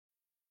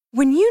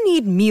When you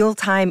need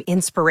mealtime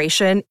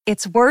inspiration,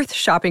 it's worth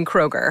shopping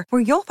Kroger,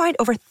 where you'll find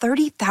over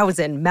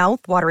 30,000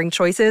 mouth-watering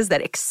choices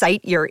that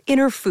excite your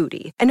inner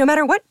foodie. And no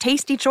matter what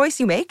tasty choice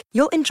you make,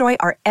 you'll enjoy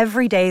our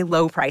everyday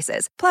low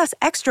prices, plus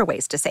extra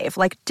ways to save,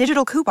 like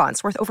digital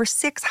coupons worth over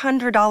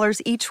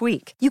 $600 each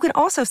week. You can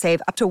also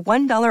save up to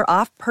 $1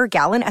 off per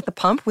gallon at the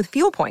pump with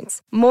fuel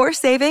points. More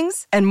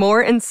savings and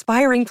more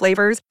inspiring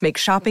flavors make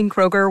shopping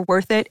Kroger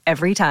worth it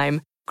every time.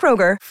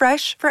 Kroger,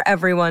 fresh for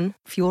everyone.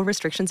 Fuel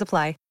restrictions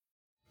apply.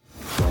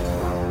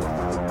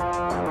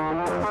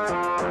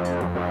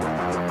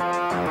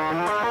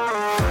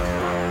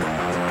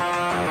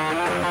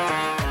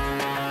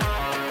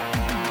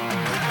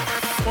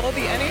 Well,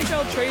 the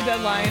NHL trade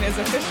deadline is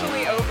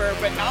officially over,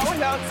 but not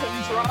without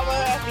some drama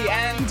at the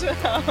end.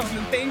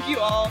 Thank you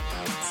all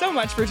so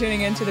much for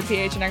tuning in to the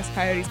PHNX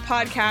Coyotes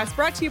podcast,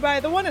 brought to you by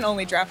the one and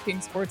only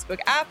DraftKings Sportsbook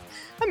app,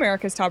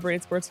 America's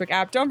top-rated sportsbook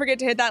app. Don't forget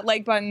to hit that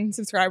like button,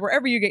 subscribe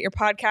wherever you get your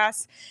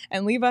podcasts,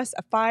 and leave us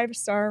a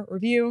 5-star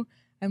review.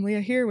 I'm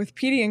Leah here with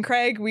Petey and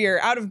Craig. We are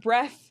out of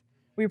breath.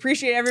 We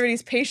appreciate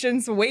everybody's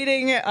patience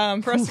waiting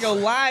for us to go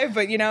live,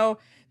 but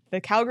the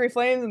Calgary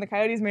Flames and the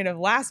Coyotes made a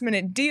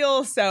last-minute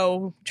deal,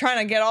 so trying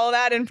to get all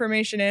that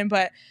information in,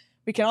 but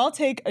we can all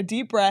take a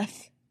deep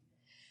breath.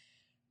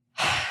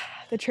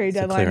 The trade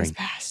deadline is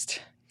passed.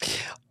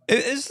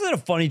 Isn't it a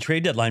funny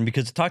trade deadline?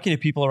 Because talking to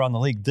people around the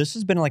league, this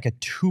has been like a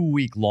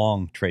 2-week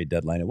long trade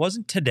deadline. It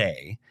wasn't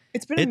today.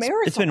 It's been a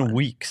marathon. It's been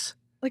weeks.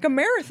 Like a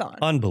marathon.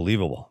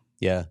 Unbelievable.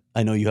 Yeah,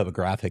 I know you have a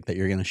graphic that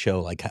you're going to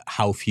show like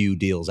how few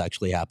deals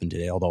actually happened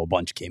today, although a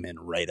bunch came in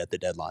right at the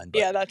deadline. But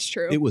yeah, that's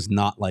true. It was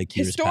not like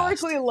years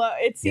historically past. low.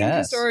 It seemed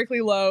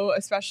historically low,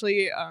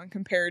 especially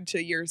compared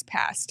to years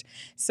past.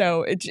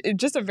 So it's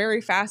just a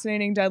very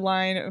fascinating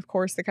deadline. Of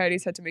course, the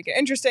Coyotes had to make it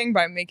interesting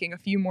by making a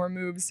few more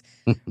moves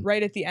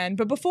right at the end.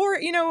 But before,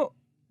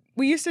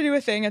 we used to do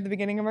a thing at the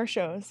beginning of our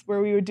shows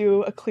where we would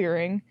do a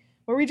clearing,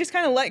 where we just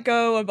kind of let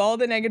go of all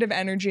the negative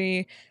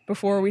energy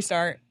before we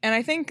start. And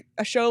I think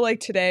a show like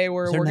today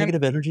where Is there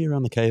negative energy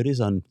around the Coyotes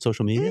on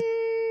social media?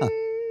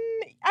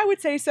 I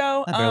would say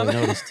so. I barely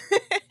noticed.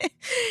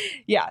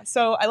 Yeah,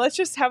 so let's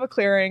just have a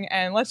clearing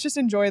and let's just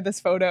enjoy this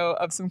photo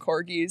of some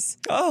corgis.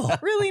 Oh.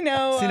 Really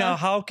no. See, now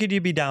how could you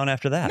be down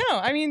after that? No,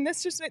 I mean,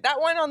 that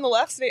one on the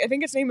left, I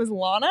think its name is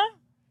Lana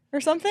or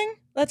something.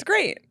 That's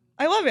great.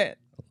 I love it.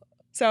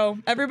 So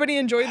everybody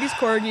enjoy these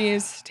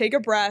corgis, take a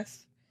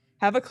breath,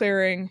 have a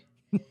clearing.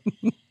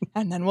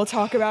 And then we'll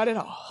talk about it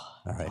all.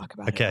 All right.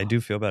 Okay, I do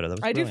feel better.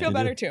 That was I do feel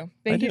better too.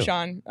 Thank you,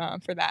 Sean,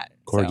 for that.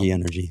 Corgi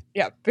energy.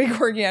 Yeah, big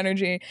corgi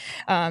energy.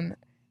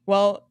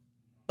 Well,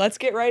 let's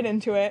get right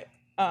into it.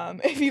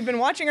 If you've been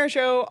watching our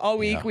show all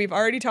week, we've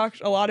already talked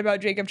a lot about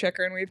Jacob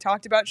Chychrun. We've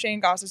talked about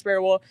Shane Gostisbehere.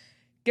 We'll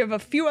give a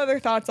few other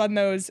thoughts on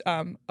those,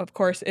 of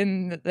course,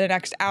 in the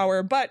next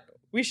hour. But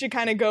we should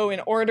kind of go in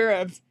order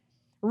of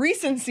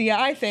recency,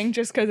 I think,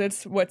 just because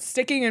it's what's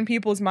sticking in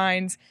people's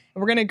minds.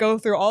 We're going to go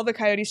through all the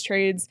Coyotes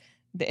trades,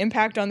 the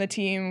impact on the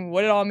team,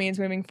 what it all means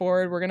moving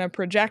forward. We're going to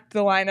project the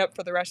lineup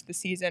for the rest of the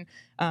season.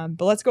 But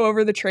let's go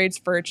over the trades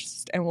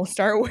first, and we'll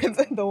start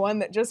with the one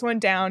that just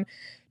went down.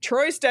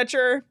 Troy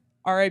Stecher,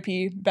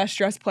 RIP, best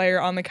dressed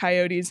player on the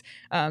Coyotes,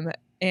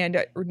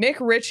 and Nick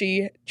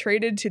Ritchie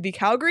traded to the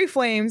Calgary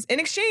Flames in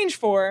exchange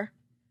for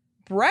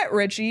Brett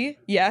Ritchie,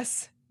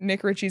 yes,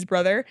 Nick Ritchie's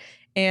brother,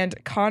 and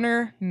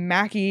Connor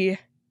Mackey.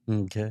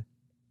 Okay.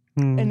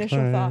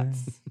 Initial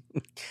thoughts.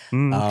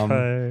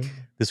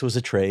 This was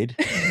a trade.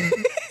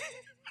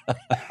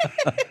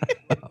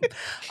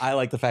 I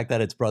like the fact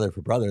that it's brother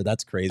for brother.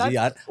 That's crazy.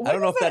 I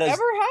don't know if that has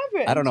ever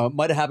happened. I don't know. It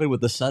might have happened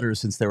with the Sutters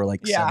since there were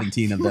like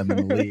 17 of them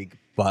in the league,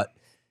 but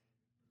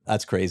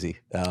that's crazy.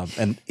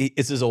 And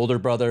it's his older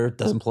brother,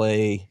 doesn't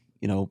play,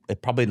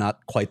 probably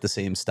not quite the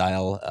same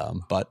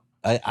style. But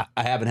I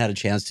haven't had a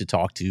chance to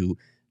talk to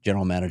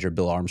General Manager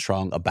Bill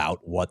Armstrong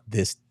about what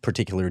this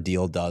particular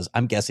deal does.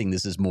 I'm guessing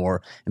this is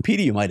more, and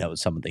Petey, you might know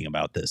something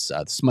about this.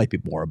 This might be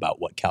more about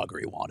what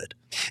Calgary wanted.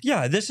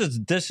 Yeah, this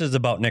is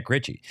about Nick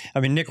Ritchie. I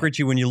mean, Nick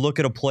Ritchie, when you look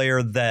at a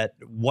player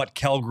what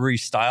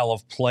Calgary's style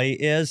of play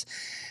is,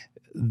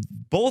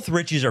 both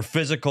Ritchies are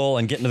physical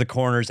and get into the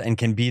corners and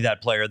can be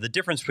that player. The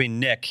difference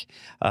between Nick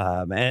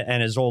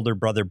and his older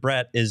brother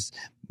Brett is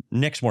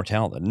Nick's more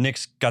talented.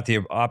 Nick's got the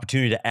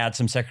opportunity to add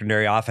some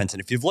secondary offense.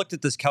 And if you've looked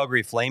at this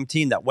Calgary Flame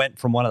team that went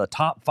from one of the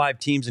top 5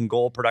 teams in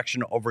goal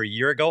production over a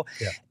year ago,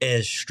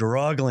 is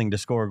struggling to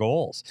score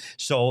goals.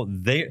 So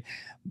they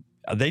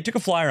took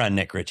a flyer on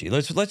Nick Ritchie.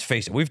 Let's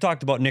face it. We've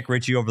talked about Nick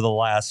Ritchie over the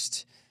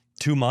last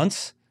 2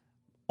 months.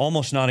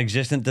 Almost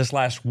non-existent. This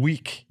last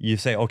week, you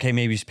say, okay,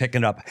 maybe he's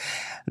picking it up.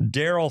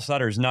 Daryl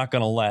Sutter's not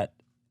going to let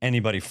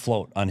anybody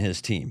float on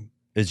his team.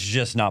 It's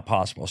just not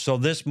possible. So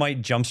this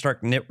might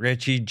jumpstart Nick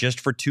Ritchie just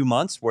for 2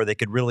 months where they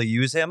could really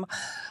use him.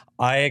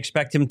 I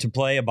expect him to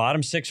play a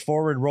bottom 6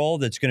 forward role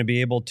that's going to be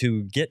able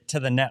to get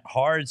to the net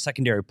hard,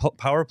 secondary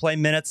power play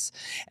minutes,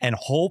 and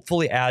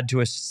hopefully add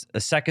to a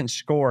secondary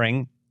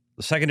scoring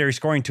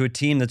to a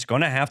team that's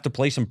going to have to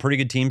play some pretty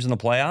good teams in the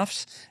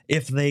playoffs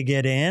if they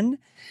get in.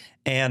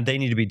 and they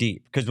need to be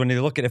deep. Because when they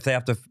look at if they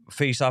have to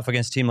face off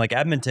against a team like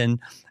Edmonton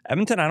I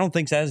don't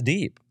think is as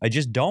deep. I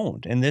just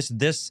don't. And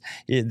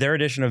their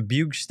addition of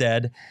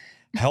Bjugstad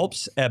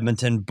helps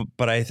Edmonton,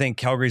 but I think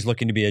Calgary's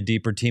looking to be a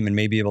deeper team and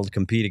maybe able to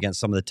compete against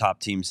some of the top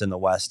teams in the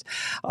West.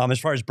 As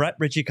far as Brett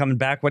Ritchie coming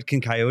back, what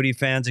can Coyote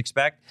fans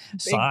expect?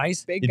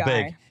 Size, big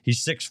guy.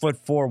 He's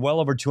 6'4", well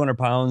over 200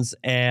 pounds,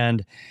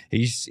 and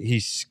he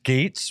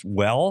skates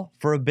well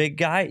for a big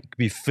guy. He can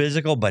be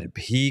physical, but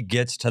he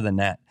gets to the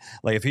net.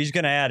 Like if he's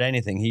going to add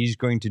anything, he's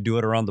going to do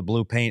it around the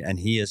blue paint, and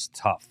he is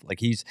tough.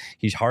 Like he's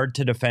hard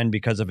to defend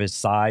because of his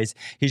size.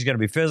 He's going to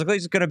be physical.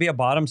 He's going to be a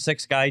bottom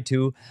six guy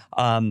too.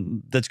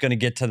 That's going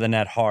to get to the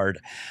net hard.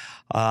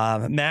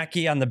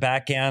 Mackey on the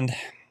back end,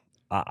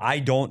 I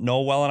don't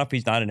know well enough.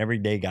 He's not an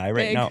everyday guy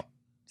right now.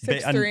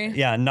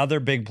 6'3". Another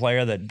big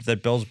player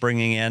that Bill's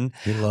bringing in.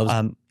 He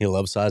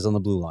loves size on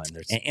the blue line.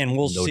 And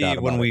we'll see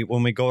when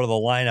we go to the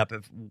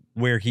lineup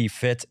where he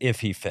fits, if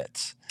he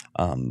fits.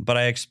 But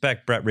I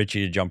expect Brett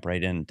Ritchie to jump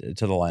right into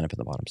the lineup in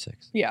the bottom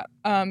six. Yeah.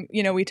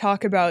 We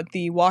talk about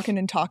the walking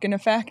and talking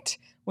effect.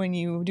 When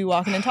you do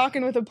walking and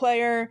talking with a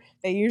player,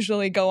 they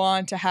usually go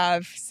on to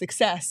have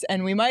success.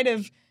 And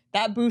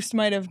that boost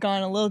might have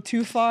gone a little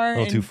too far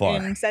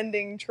in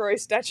sending Troy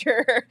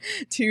Stecher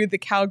to the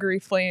Calgary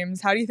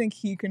Flames. How do you think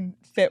he can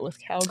fit with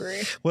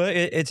Calgary? Well,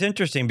 it's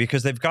interesting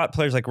because they've got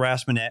players like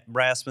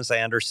Rasmus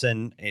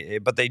Anderson,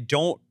 but they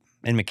don't.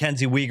 And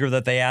Mackenzie Weegar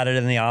that they added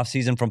in the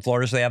offseason from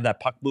Florida. So they have that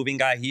puck-moving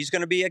guy. He's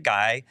going to be a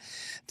guy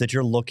that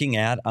you're looking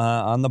at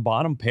on the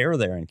bottom pair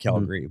there in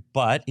Calgary. Mm-hmm.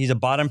 But he's a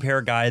bottom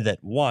pair guy that,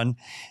 one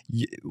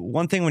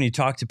thing when you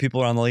talk to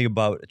people around the league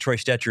about Troy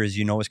Stecher is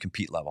his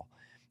compete level.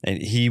 And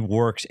he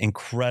works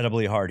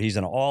incredibly hard. He's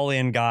an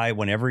all-in guy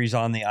whenever he's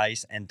on the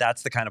ice, and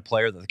that's the kind of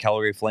player that the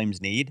Calgary Flames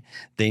need.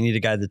 They need a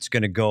guy that's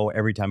going to go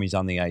every time he's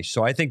on the ice.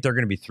 So I think they're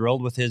going to be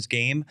thrilled with his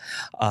game.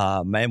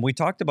 And we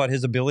talked about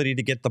his ability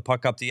to get the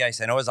puck up the ice.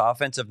 I know his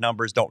offensive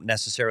numbers don't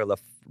necessarily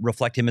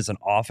reflect him as an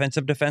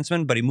offensive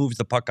defenseman, but he moves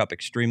the puck up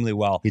extremely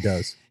well. He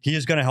does. He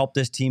is going to help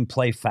this team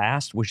play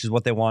fast, which is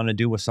what they want to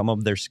do with some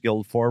of their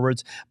skilled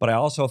forwards. But I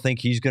also think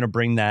he's going to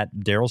bring that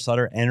Daryl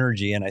Sutter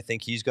energy, and I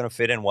think he's going to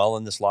fit in well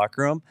in this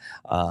locker room.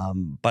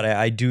 But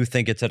I do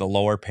think it's at a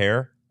lower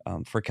pair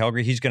for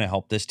Calgary. He's going to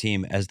help this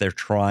team as they're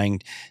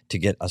trying to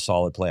get a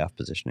solid playoff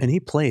position. And he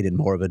played in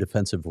more of a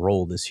defensive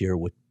role this year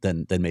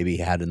than maybe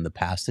he had in the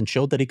past, and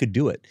showed that he could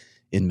do it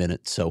in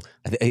minutes. So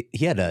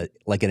he had an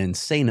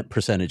insane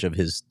percentage of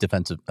his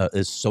defensive,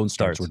 his zone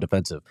starts were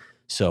defensive.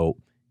 So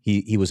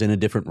he was in a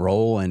different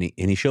role, and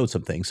he showed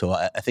some things. So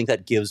I think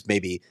that gives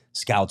maybe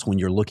scouts, when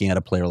you're looking at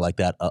a player like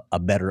that, a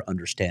better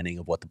understanding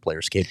of what the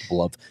player's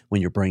capable of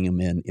when you're bringing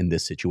him in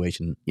this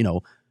situation.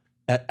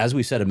 As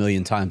we said a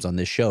million times on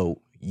this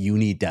show, you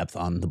need depth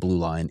on the blue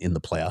line in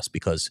the playoffs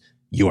because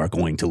you are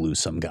going to lose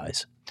some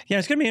guys. Yeah,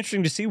 it's going to be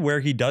interesting to see where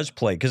he does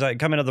play, because I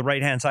come into the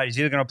right-hand side. He's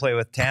either going to play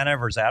with Tanev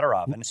or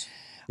Zadorov. And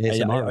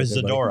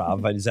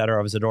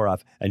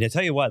Zadorov. And I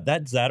tell you what,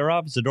 that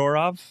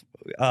Zadorov,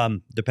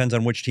 depends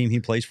on which team he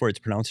plays for. It's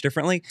pronounced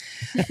differently.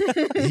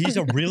 He's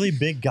a really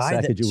big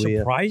guy that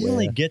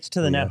surprisingly gets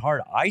to the net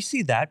hard. I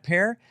see that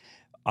pair.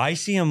 I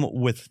see him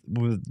with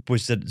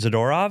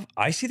Zadorov.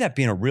 I see that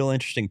being a real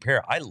interesting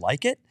pair. I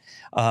like it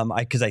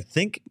because I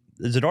think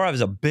Zadorov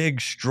is a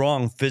big,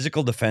 strong,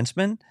 physical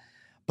defenseman,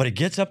 but it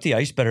gets up the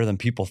ice better than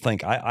people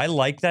think. I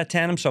like that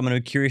tandem, so I'm going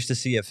to be curious to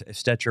see if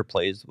Stecher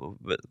plays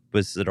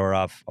with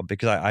Zadorov,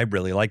 because I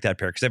really like that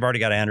pair, because they've already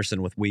got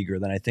Anderson with Weegar.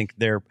 Then I think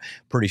they're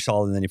pretty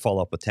solid, and then you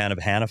follow up with Tanev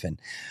Hanifin.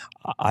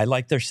 I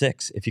like their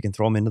six, if you can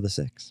throw them into the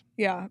six.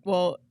 Yeah,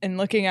 well, and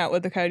looking at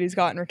what the Coyotes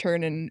got in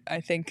return, and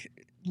I think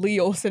Lee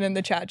Olson in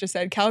the chat just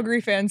said,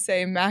 Calgary fans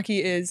say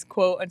Mackey is,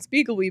 quote,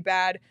 unspeakably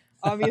bad.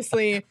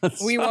 Obviously,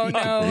 we won't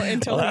know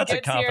until he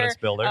gets here.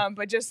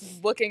 But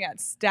just looking at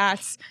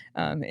stats,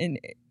 in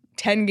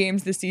 10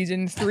 games this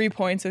season, 3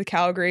 points with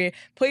Calgary.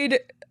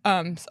 Played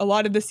a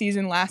lot of the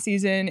season last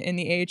season in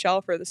the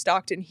AHL for the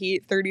Stockton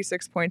Heat,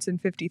 36 points in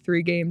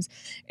 53 games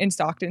in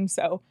Stockton.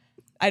 So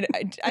I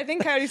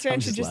think Coyotes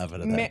fans should just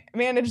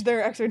manage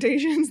their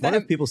expectations. What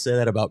if people say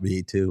that about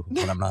me too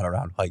when I'm not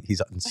around? Like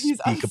he's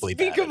unspeakably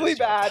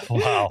bad.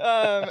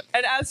 Wow.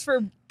 And as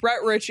for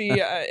Brett Ritchie,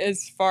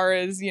 as far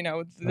as the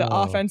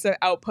offensive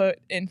output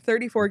in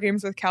 34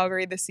 games with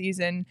Calgary this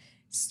season,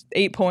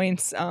 8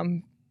 points,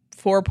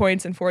 4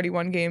 points in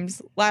 41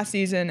 games last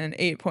season, and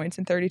 8 points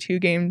in 32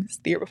 games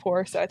the year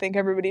before. So I think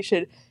everybody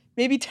should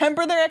maybe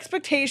temper their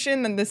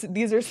expectation. And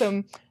these are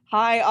some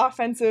high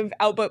offensive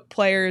output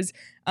players.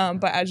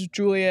 But as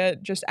Julia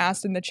just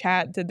asked in the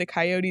chat, did the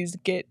Coyotes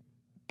get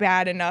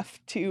bad enough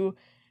to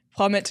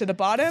plummet to the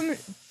bottom?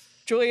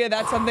 Julia,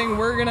 that's something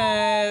we're going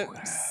to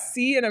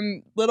see in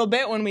a little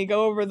bit when we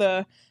go over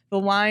the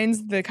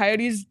lines. The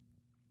Coyotes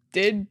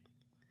did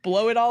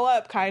blow it all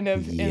up, kind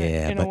of,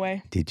 in a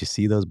way. Did you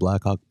see those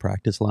Blackhawk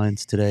practice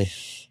lines today?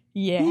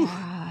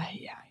 Yeah.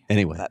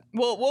 Anyway,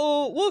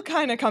 we'll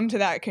kind of come to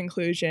that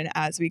conclusion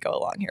as we go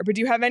along here. But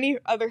do you have any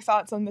other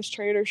thoughts on this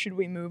trade, or should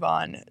we move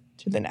on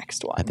to the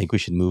next one? I think we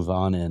should move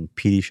on. And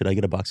Petey, should I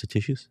get a box of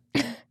tissues?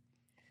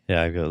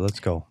 Yeah, let's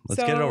go.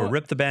 Let's get it over.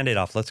 Rip the Band-Aid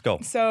off. Let's go.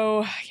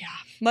 So, yeah,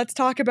 let's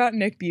talk about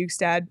Nick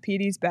Bjugstad,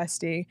 Petey's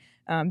bestie,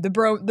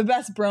 the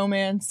best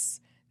bromance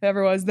that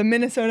ever was, the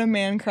Minnesota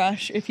man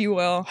crush, if you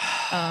will.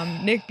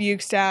 Nick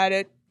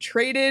Bjugstad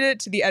traded it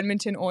to the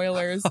Edmonton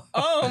Oilers.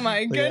 Oh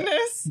my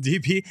goodness.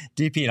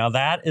 DP. Now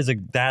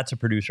that's a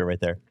producer right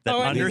there that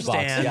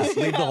understands.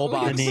 Yeah, leave the whole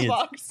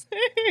box.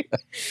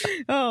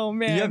 Oh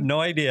man. You have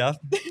no idea.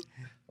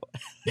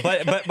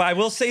 But I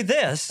will say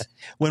this.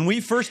 When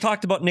we first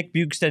talked about Nick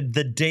Bjugstad,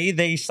 the day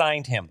they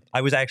signed him,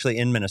 I was actually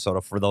in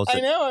Minnesota, for those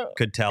that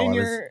could tell. I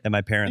was at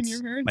my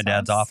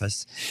dad's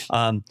office.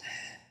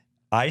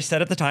 I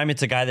said at the time,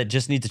 it's a guy that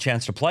just needs a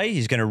chance to play.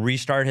 He's going to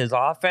restart his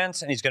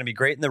offense, and he's going to be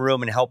great in the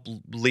room and help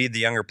lead the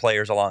younger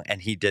players along.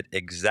 And he did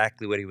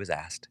exactly what he was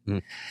asked.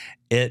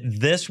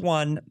 This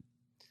one,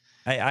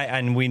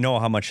 and we know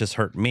how much this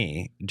hurt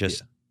me,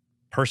 just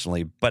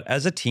personally. But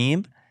as a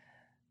team,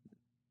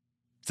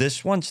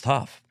 this one's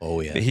tough. Oh,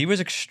 yeah. He was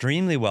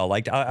extremely well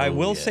liked. I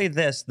will say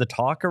this. The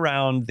talk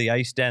around the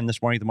ice den this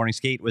morning, the morning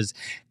skate, was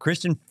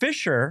Christian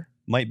Fischer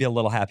might be a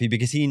little happy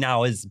because he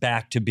now is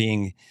back to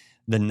being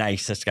the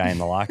nicest guy in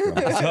the locker room.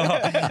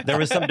 So there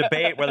was some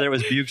debate whether it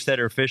was Bjugstad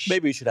or Fish.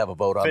 Maybe we should have a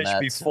vote on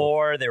that.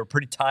 Before, they were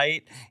pretty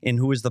tight in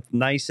who was the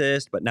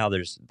nicest, but now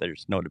there's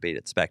no debate.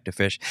 It's back to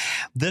Fish.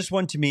 This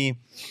one, to me,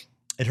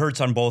 it hurts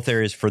on both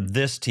areas for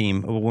this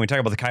team. When we talk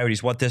about the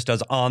Coyotes, what this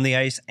does on the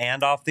ice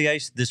and off the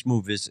ice, this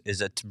move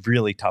is a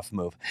really tough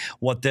move.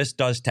 What this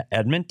does to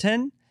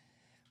Edmonton,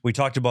 we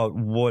talked about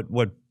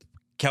what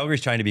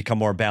Calgary's trying to become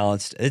more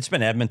balanced. It's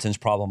been Edmonton's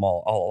problem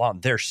all along.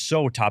 They're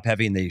so top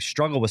heavy and they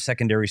struggle with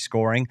secondary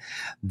scoring.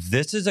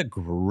 This is a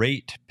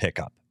great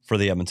pickup for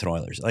the Edmonton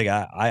Oilers. Like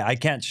I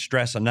can't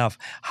stress enough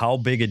how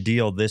big a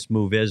deal this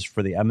move is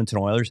for the Edmonton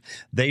Oilers.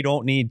 They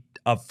don't need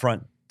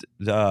upfront.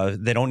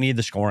 They don't need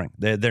the scoring.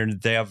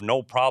 They have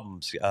no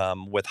problems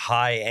with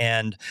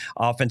high-end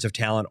offensive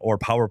talent or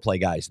power play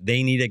guys.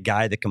 They need a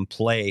guy that can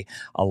play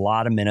a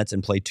lot of minutes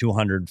and play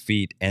 200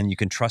 feet, and you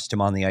can trust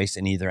him on the ice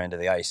in either end of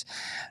the ice.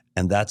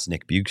 And that's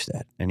Nick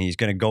Bjugstad. And he's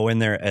going to go in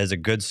there as a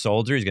good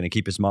soldier. He's going to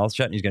keep his mouth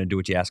shut, and he's going to do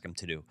what you ask him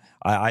to do.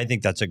 I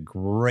think that's a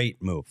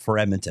great move for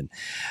Edmonton.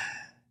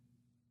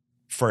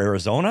 For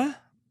Arizona,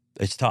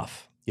 it's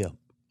tough. Yeah.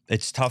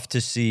 It's tough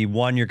to see,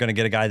 one, you're going to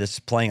get a guy that's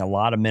playing a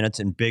lot of minutes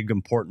in big,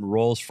 important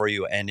roles for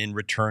you, and in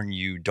return,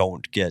 you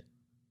don't get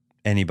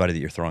anybody that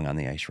you're throwing on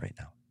the ice right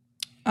now.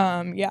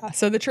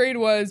 So the trade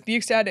was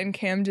Bjugstad and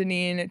Cam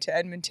Dineen to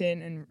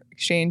Edmonton in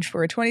exchange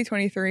for a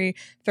 2023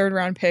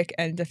 third-round pick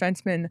and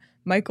defenseman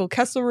Michael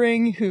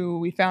Kesselring, who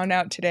we found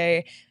out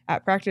today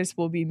at practice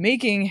will be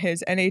making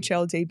his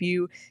NHL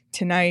debut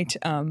tonight.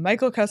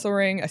 Michael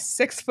Kesselring, a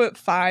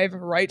 6'5"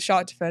 right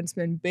shot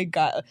defenseman, big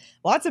guy.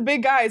 Lots of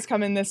big guys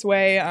coming this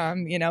way.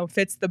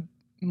 Fits the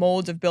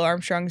mold of Bill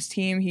Armstrong's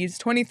team. He's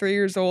 23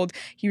 years old.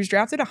 He was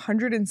drafted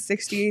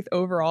 168th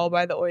overall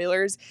by the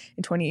Oilers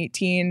in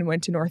 2018,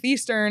 went to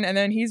Northeastern, and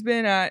then he's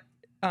been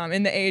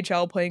in the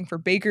AHL playing for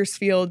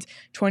Bakersfield,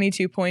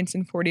 22 points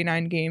in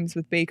 49 games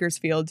with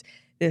Bakersfield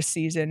this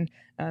season.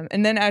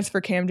 And then as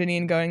for Cam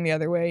Dineen going the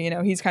other way,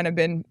 he's kind of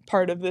been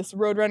part of this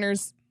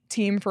Roadrunners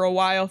team for a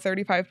while,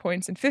 35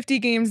 points in 50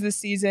 games this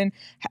season,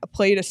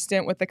 played a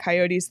stint with the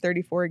Coyotes,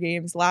 34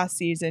 games last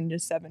season,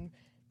 just 7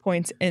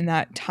 points in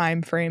that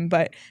time frame.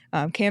 But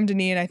Cam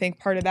Dineen, I think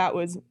part of that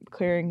was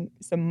clearing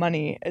some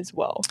money as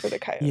well for the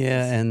Coyotes.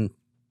 Yeah, and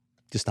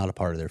just not a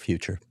part of their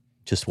future.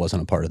 Just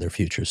wasn't a part of their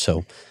future.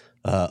 So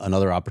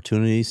another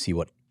opportunity, see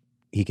what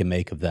he can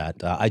make of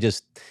that.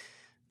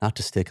 Not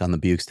to stick on the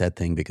Bjugstad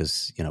thing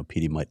because,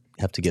 Petey might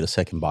have to get a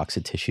second box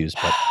of tissues,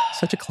 but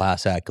such a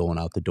class act going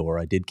out the door.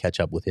 I did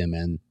catch up with him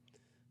and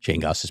Shane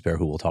Gostisbehere,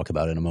 who we'll talk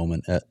about in a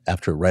moment,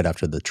 right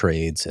after the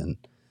trades. And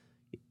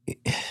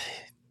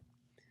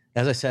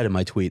as I said in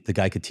my tweet, the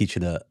guy could teach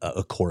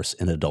a course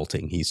in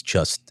adulting. He's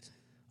just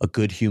a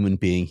good human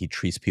being. He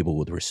treats people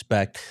with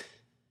respect.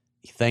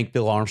 He thanked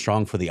Bill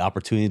Armstrong for the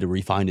opportunity to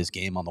refine his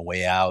game on the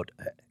way out.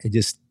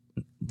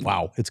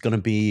 Wow, it's going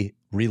to be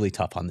really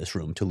tough on this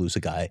room to lose a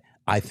guy.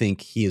 I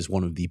think he is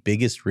one of the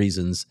biggest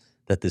reasons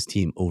that this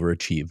team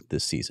overachieved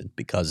this season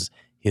because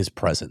his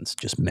presence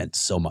just meant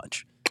so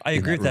much. I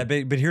agree with that,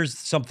 but here's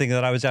something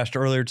that I was asked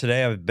earlier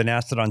today. I've been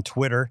asked it on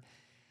Twitter.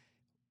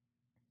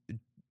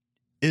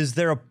 Is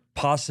there a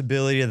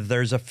possibility that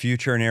there's a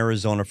future in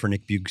Arizona for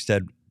Nick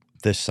Bjugstad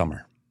this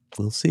summer?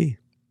 We'll see.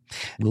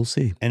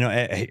 And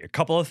a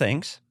couple of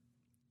things.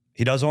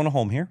 He does own a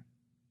home here.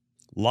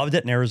 Loved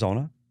it in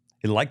Arizona.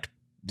 He liked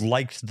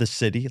the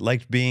city,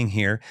 liked being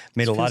here,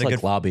 made a lot of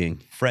good lobbying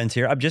friends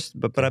here.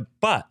 But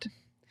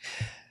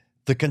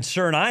the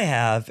concern I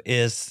have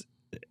is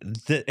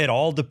that it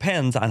all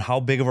depends on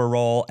how big of a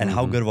role and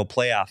how good of a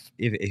playoff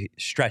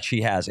stretch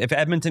he has. If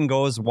Edmonton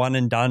goes one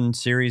and done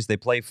series, they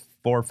play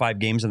 4 or 5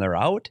 games and they're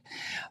out,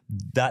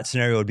 that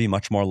scenario would be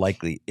much more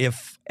likely.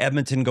 If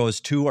Edmonton goes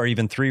 2 or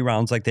even 3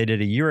 rounds like they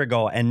did a year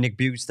ago and Nick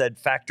Bjugstad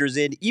factors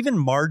in even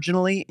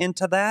marginally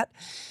into that,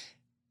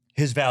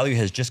 his value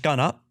has just gone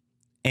up.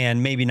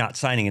 and maybe not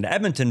signing in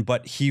Edmonton,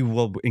 but he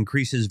will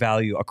increase his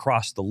value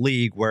across the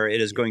league, where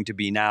it is going to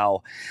be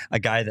now a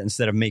guy that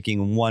instead of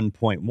making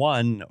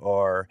 1.1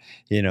 or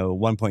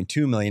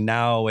 1.2 million,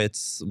 now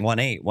it's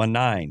 1.8,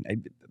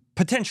 1.9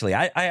 potentially.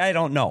 I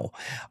don't know,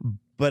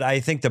 but I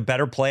think the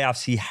better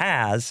playoffs he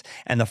has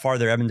and the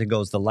farther Edmonton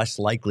goes, the less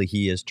likely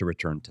he is to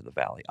return to the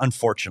Valley.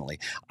 Unfortunately,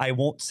 I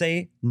won't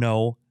say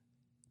no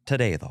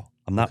today though.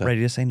 I'm not ready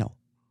to say no.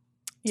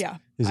 Yeah,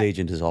 his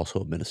agent is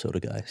also a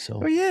Minnesota guy, so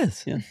he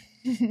is. Yeah.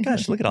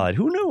 Gosh, look at all that.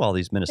 Who knew all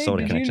these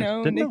Minnesota connections? Did you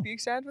know Didn't Nick know.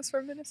 Bjugstad was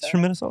from Minnesota? It's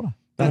from Minnesota.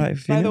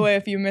 By the way,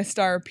 if you missed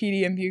our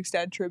PD and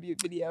Bjugstad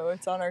tribute video,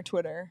 it's on our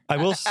Twitter. I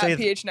will say at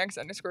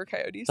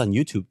PHNX_Coyotes. It's on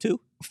YouTube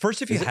too.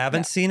 First, if you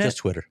haven't seen it, just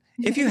Twitter.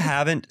 If you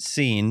haven't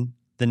seen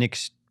the Nick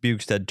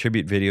Bjugstad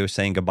tribute video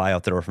saying goodbye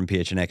out the door from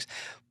PHNX,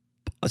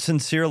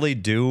 sincerely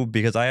do,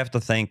 because I have to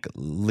thank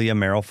Leah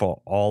Merrill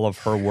for all of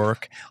her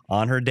work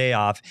on her day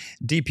off.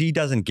 DP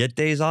doesn't get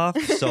days off,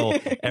 so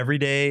every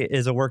day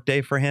is a work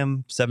day for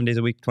him, 7 days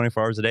a week,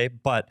 24 hours a day.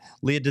 But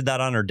Leah did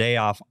that on her day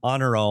off on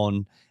her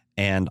own,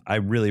 and I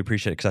really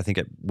appreciate it because I think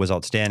it was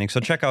outstanding. So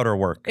check out her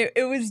work.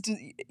 It was,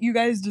 you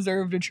guys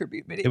deserved a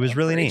tribute video. It was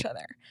really neat. Each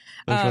other.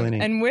 It was really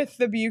neat. And with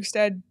the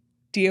Bjugstad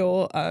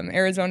deal,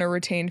 Arizona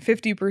retained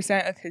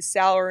 50% of his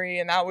salary,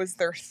 and that was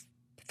their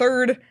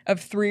third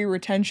of 3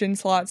 retention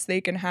slots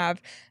they can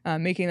have,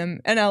 making them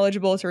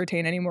ineligible to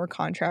retain any more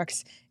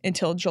contracts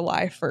until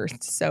July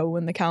 1st. So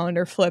when the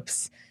calendar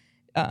flips,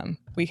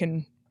 we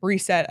can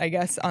reset, I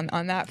guess,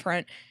 on that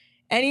front.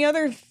 Any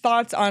other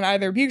thoughts on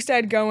either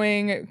Bjugstad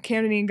going,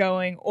 Camden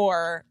going,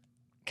 or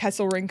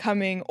Kesselring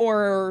coming,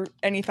 or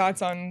any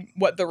thoughts on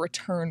what the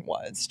return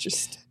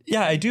was?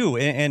 Yeah, I do.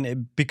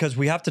 And because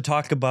we have to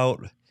talk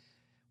about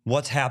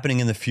what's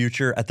happening in the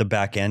future at the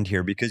back end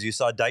here, because you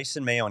saw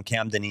Dyson Mayo and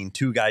Cam Dineen,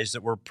 2 guys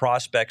that were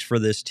prospects for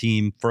this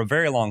team for a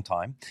very long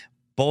time.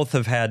 Both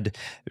have had,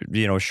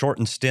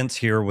 shortened stints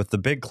here with the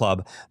big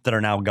club that are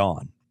now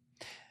gone.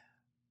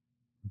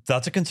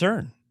 That's a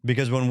concern,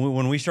 because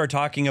when we start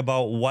talking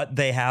about what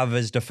they have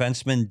as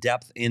defenseman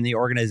depth in the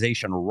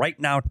organization right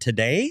now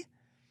today,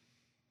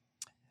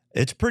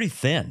 it's pretty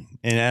thin.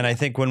 And I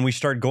think when we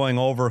start going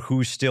over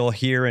who's still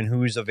here and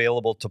who's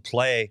available to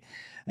play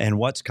and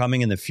what's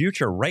coming in the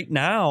future, right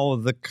now,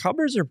 the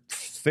cupboards are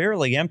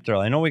fairly empty.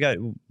 I know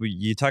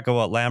you talk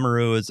about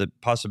Lamoureux as a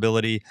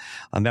possibility,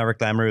 Maverick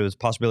Lamoureux as a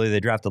possibility they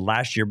drafted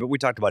last year, but we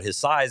talked about his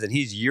size and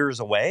he's years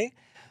away.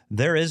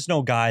 There is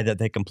no guy that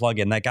they can plug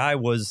in. That guy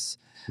was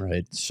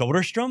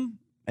Soderstrom,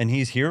 and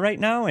he's here right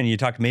now. And you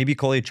talk maybe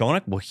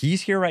Kolyachonok, well,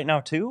 he's here right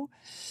now too.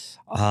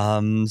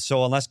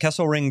 So unless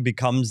Kesselring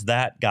becomes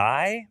that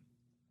guy,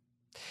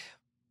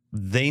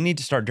 they need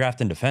to start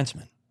drafting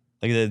defensemen.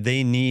 Like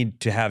they need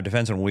to have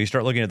defensemen. When you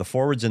start looking at the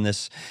forwards in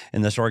this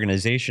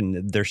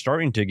organization, they're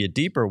starting to get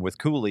deeper with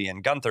Cooley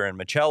and Gunther and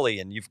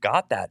Michelli, and you've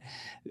got that.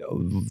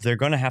 They're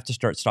going to have to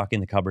start stocking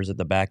the cupboards at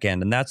the back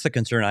end, and that's the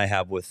concern I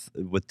have with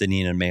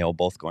Dineen and Mayo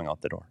both going out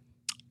the door.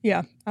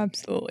 Yeah,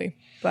 absolutely.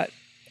 But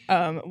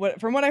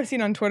from what I've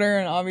seen on Twitter,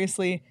 and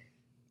obviously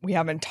we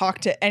haven't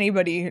talked to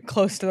anybody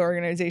close to the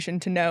organization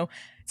to know,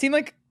 it seemed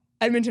like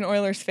Edmonton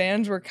Oilers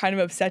fans were kind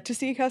of upset to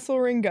see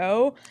Kesselring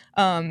go.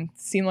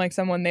 Seemed like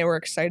someone they were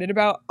excited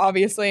about.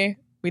 Obviously,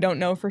 we don't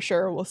know for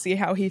sure. We'll see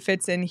how he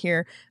fits in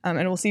here, and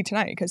we'll see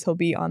tonight because he'll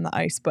be on the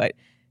ice. But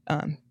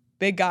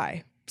big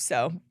guy,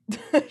 so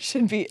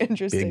should be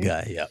interesting. Big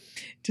guy, yeah.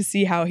 To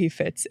see how he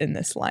fits in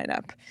this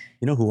lineup.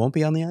 You know who won't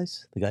be on the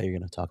ice? The guy you're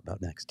going to talk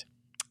about next.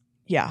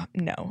 Yeah,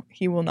 no,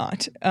 he will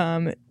not.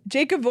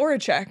 Jacob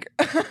Voracek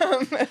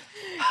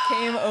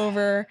came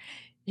over.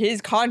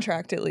 His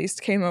contract, at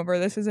least, came over.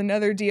 This is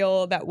another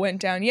deal that went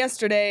down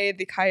yesterday.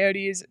 The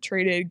Coyotes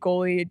traded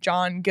goalie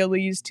John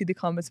Gillies to the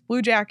Columbus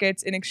Blue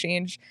Jackets in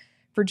exchange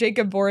for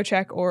Jacob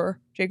Voracek, or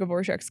Jacob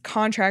Voracek's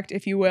contract,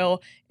 if you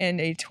will, and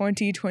a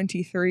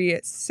 2023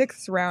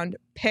 6th-round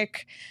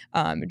pick.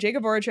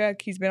 Jacob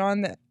Voracek, he's been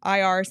on the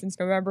IR since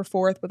November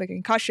 4th with a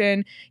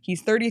concussion.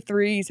 He's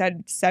 33. He's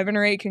had 7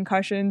 or 8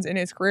 concussions in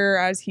his career.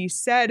 As he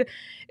said,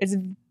 it's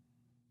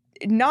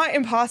not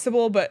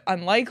impossible, but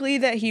unlikely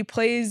that he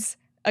plays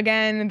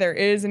again. There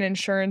is an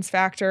insurance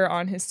factor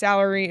on his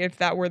salary if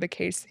that were the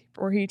case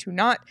for he to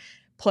not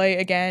play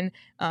again.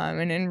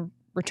 And in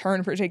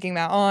return for taking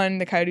that on,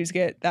 the Coyotes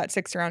get that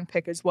 6th-round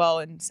pick as well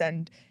and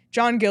send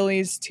John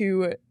Gillies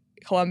to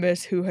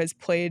Columbus, who has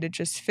played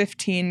just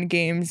 15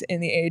 games in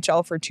the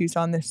AHL for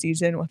Tucson this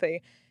season with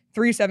a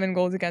 3.7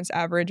 goals against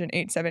average and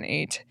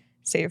 8.78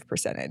 save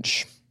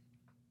percentage.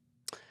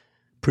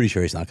 Pretty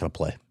sure he's not going to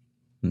play.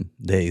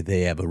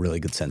 They have a really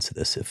good sense of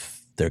this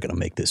if they're going to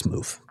make this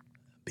move,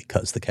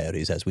 because the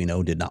Coyotes, as we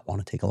know, did not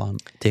want to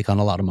take on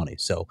a lot of money.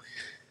 So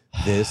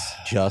this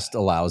just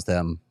allows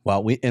them.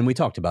 Well, we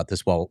talked about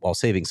this while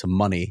saving some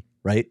money,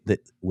 right?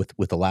 That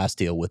with the last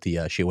deal, with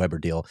the Shea Weber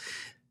deal,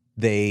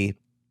 they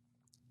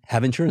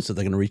have insurance that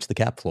they're going to reach the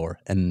cap floor.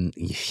 And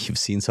you've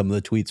seen some of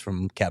the tweets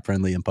from Cap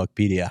Friendly and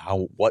Puckpedia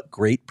what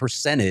great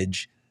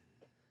percentage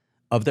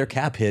of their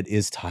cap hit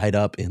is tied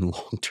up in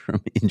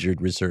long-term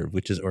injured reserve,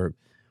 which is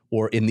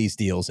or in these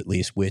deals at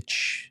least,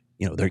 which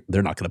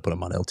they're not going to put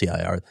them on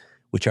LTIR,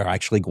 which are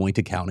actually going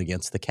to count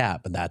against the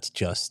cap. And that's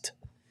just,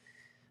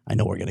 I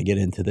know we're going to get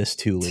into this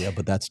too, Leah,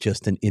 but that's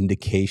just an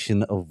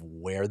indication of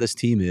where this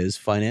team is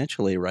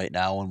financially right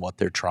now and what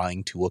they're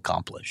trying to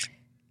accomplish.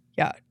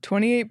 Yeah,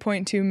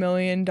 $28.2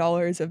 million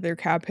of their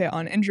cap hit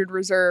on injured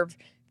reserve,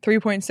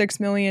 $3.6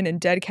 million in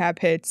dead cap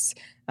hits,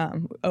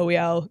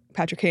 OEL,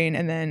 Patrick Kane,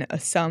 and then a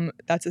sum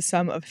of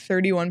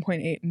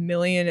 $31.8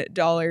 million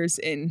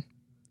in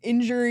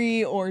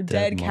injury or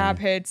dead cap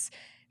hits,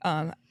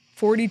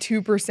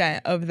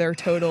 42% of their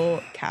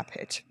total cap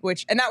hit,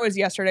 and that was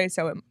yesterday,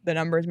 so the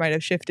numbers might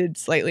have shifted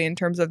slightly in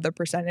terms of the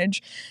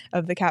percentage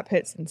of the cap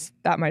hit, since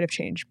that might have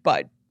changed,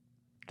 but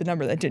the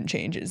number that didn't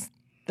change is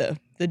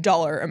the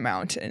dollar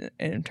amount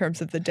in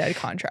terms of the dead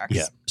contracts.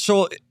 Yeah.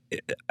 So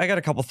I got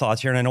a couple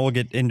thoughts here, and I know we'll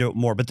get into it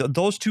more, but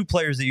those two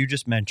players that you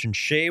just mentioned,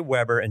 Shea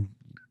Weber and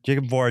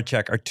Jakub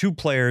Voracek, are two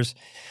players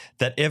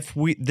that if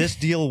this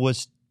deal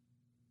was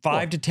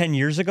 5 to 10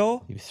 years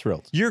ago, you're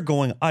thrilled. You're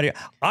going out of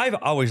here. I've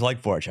always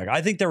liked Voracek.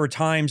 I think there were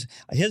times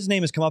his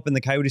name has come up in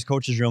the Coyotes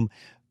coaches room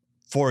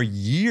for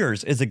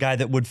years as a guy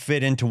that would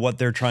fit into what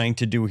they're trying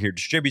to do here.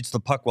 Distributes the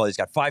puck well. He's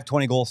got 5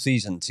 20-goal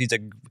seasons.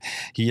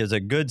 He is a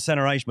good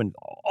center iceman.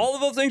 All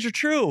of those things are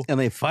true. And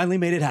they finally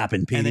made it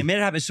happen, Pete. And they made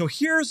it happen. So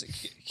here. A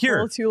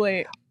little too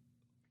late.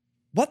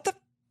 What the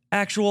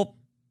actual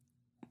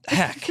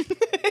heck?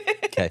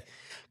 Okay.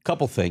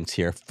 Couple things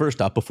here. First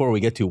up, before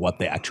we get to what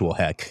the actual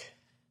heck,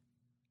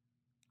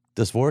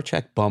 does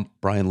Voracek bump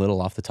Brian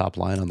Little off the top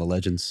line on the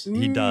Legends?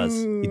 He does.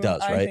 He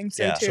does, right? I think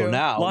so too. So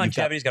now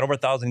Longevity's got over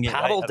 1,000 games.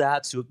 Pavel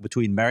Datsyuk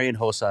between Marian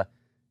Hossa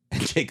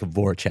and Jakub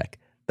Voracek.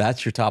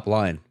 That's your top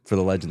line for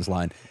the Legends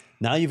line.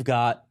 Now you've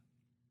got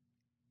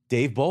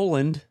Dave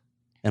Boland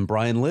and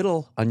Brian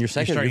Little on your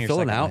second. You're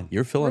filling out a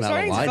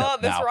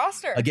lineup this now.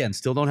 roster. Again,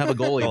 still don't have a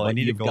goalie. Well, I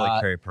need a you've goalie,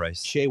 got Carey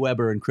Price. Shea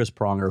Weber and Chris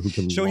Pronger who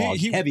can log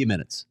heavy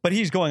minutes. But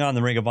he's going on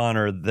the Ring of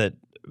Honor that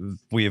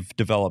we've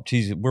developed.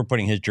 We're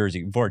putting his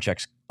jersey.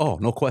 Voracek's. Oh,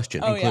 no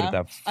question. Included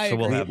that. So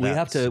we'll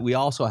have that. We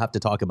also have to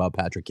talk about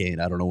Patrick Kane.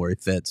 I don't know where he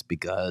fits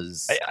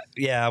because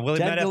well,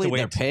 he might have to wait.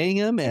 They're paying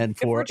him, and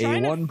for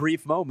one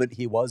brief moment,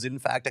 he was in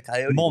fact a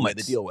Coyote. Moment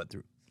the deal went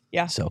through.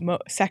 Yeah,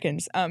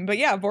 seconds. But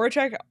yeah,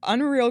 Voracek,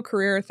 unreal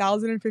career,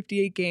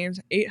 1,058 games,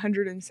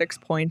 806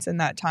 points in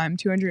that time,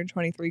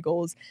 223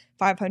 goals,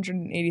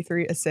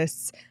 583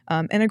 assists,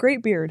 and a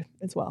great beard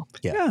as well.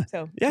 Yeah.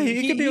 So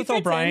he could be with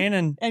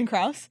O'Brien and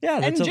Krause.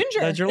 Yeah, and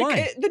Ginger. That's your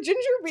line. The Ginger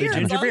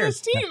Beard on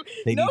this team.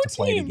 They need to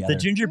play together. The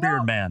Ginger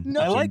Beard man.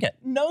 I like it.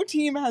 No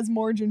team has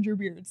more Ginger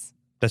Beards.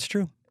 That's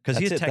true. Because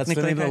he's technically that's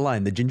the name of the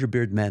line, the Ginger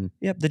Beard Men.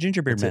 Yep, the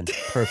Ginger Beard Men.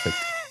 Perfect.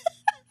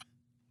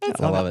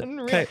 I love it.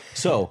 Okay,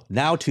 so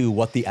now to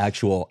what the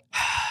actual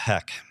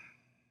heck.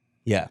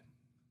 Yeah.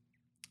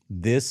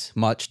 This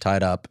much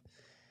tied up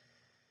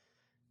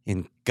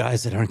in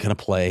guys that aren't going to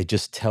play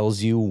just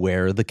tells you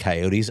where the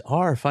Coyotes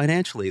are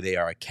financially. They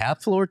are a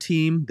cap floor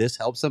team. This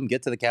helps them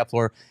get to the cap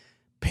floor.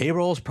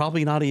 Payroll is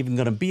probably not even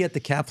going to be at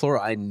the cap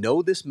floor. I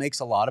know this makes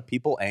a lot of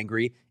people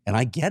angry, and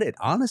I get it.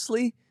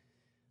 Honestly,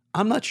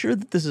 I'm not sure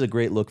that this is a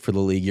great look for the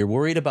league. You're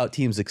worried about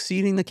teams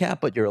exceeding the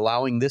cap, but you're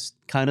allowing this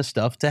kind of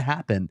stuff to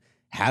happen.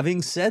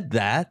 Having said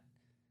that,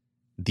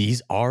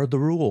 these are the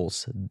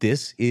rules.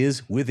 This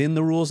is within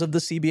the rules of the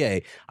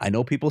CBA. I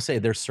know people say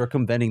they're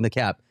circumventing the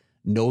cap.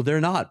 No, they're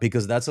not,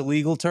 because that's a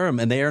legal term,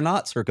 and they are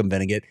not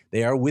circumventing it.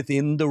 They are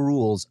within the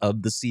rules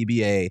of the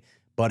CBA.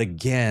 But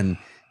again,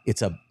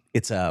 it's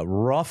a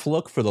rough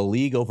look for the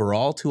league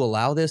overall to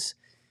allow this,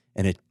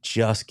 and it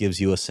just gives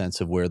you a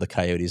sense of where the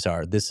Coyotes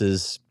are. This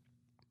is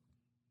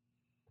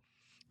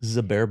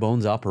a bare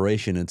bones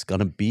operation. It's going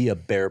to be a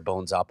bare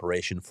bones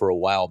operation for a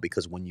while,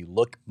 because when you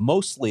look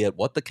mostly at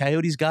what the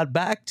Coyotes got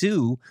back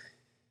to,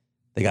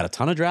 they got a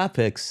ton of draft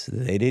picks.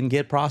 They didn't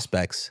get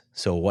prospects.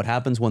 So what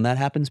happens when that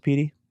happens,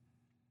 Petey?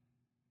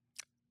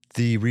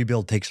 The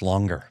rebuild takes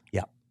longer.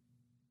 Yeah.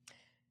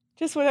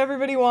 Just what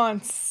everybody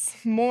wants.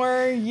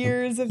 More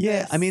years of this.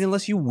 Yeah, I mean,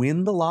 unless you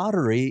win the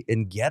lottery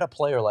and get a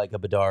player like a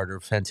Bedard or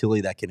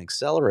Fantilli that can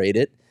accelerate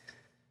it,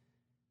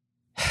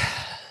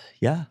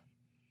 yeah.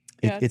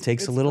 It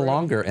takes a little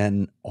longer.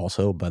 And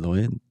also, by the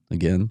way,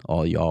 again,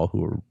 all y'all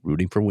who are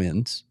rooting for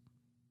wins.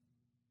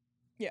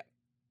 Yeah.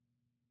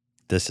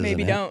 This is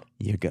maybe don't.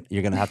 You're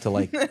gonna have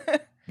to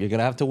you're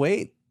gonna have to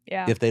wait.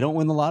 Yeah. If they don't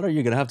win the lottery,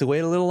 you're gonna have to wait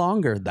a little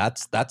longer.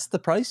 That's the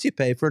price you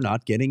pay for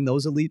not getting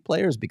those elite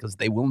players, because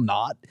they will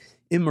not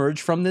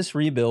emerge from this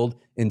rebuild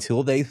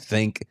until they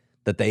think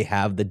that they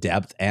have the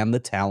depth and the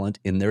talent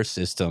in their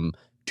system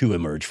to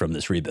emerge from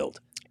this rebuild.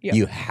 Yep.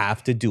 You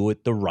have to do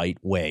it the right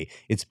way.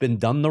 It's been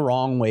done the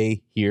wrong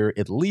way here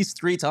at least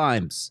 3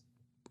 times.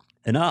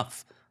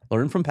 Enough.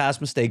 Learn from past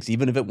mistakes,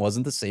 even if it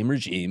wasn't the same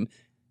regime,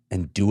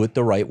 and do it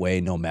the right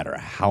way, no matter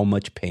how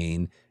much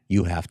pain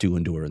you have to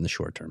endure in the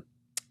short term.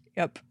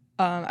 Yep.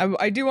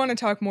 I do want to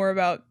talk more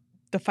about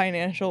the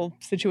financial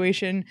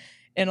situation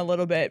in a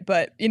little bit,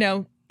 but,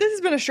 this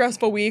has been a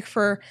stressful week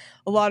for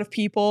a lot of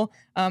people.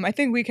 I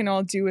think we can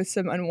all do with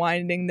some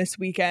unwinding this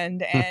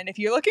weekend. And if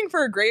you're looking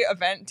for a great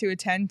event to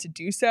attend to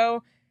do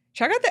so,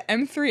 check out the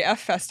M3F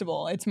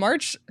Festival. It's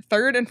March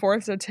 3rd and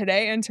 4th, so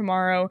today and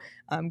tomorrow.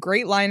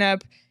 Great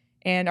lineup.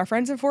 And our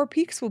friends at Four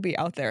Peaks will be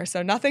out there.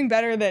 So nothing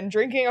better than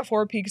drinking a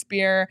Four Peaks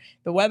beer.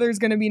 The weather's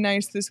going to be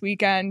nice this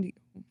weekend.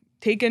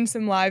 Take in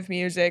some live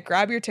music.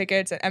 Grab your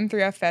tickets at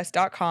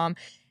m3ffest.com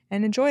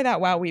and enjoy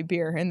that Wow Wheat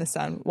beer in the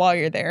sun while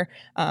you're there.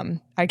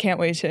 I can't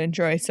wait to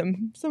enjoy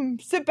some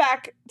sit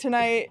back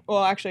tonight.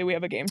 Well, actually, we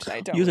have a game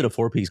tonight, don't we? Use it a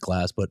Four Piece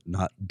glass, but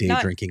not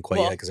drinking quite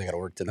yet because I got to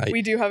work tonight.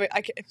 We do have it.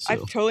 I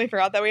totally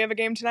forgot that we have a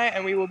game tonight,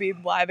 and we will be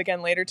live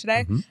again later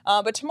today.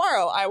 Mm-hmm. But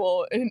tomorrow, I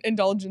will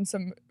indulge in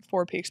some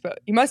Four Peaks.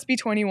 But you must be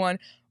 21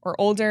 or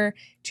older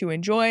to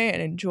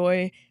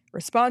enjoy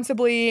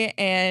responsibly.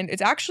 And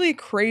it's actually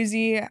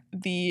crazy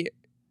the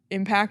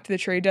impact the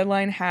trade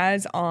deadline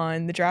has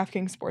on the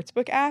DraftKings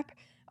Sportsbook app.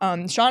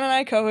 Sean and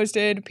I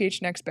co-hosted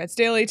PHNX Bets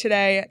Daily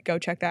today. Go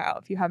check that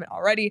out if you haven't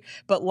already.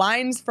 But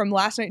lines from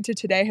last night to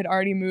today had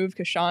already moved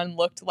because Sean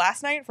looked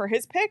last night for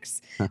his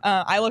picks.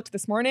 I looked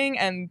this morning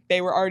and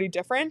they were already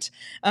different.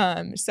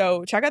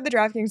 So check out the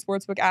DraftKings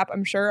Sportsbook app.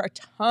 I'm sure a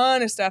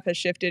ton of stuff has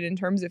shifted in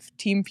terms of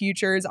team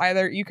futures.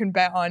 Either you can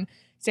bet on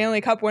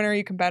Stanley Cup winner,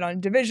 you can bet on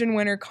division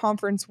winner,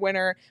 conference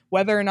winner,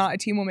 whether or not a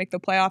team will make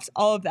the playoffs,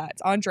 all of that.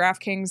 It's on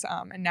DraftKings.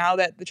 And now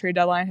that the trade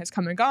deadline has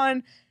come and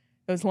gone,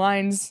 those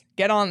lines,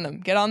 get on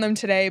them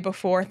today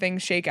before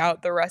things shake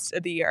out the rest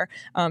of the year.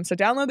 So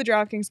download the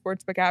DraftKings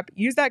Sportsbook app,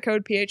 use that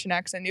code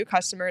PHNX, and new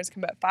customers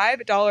can bet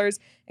 $5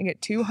 and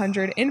get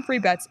 $200 in free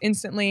bets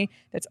instantly.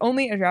 That's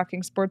only at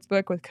DraftKings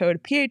Sportsbook with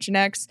code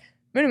PHNX.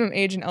 Minimum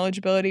age and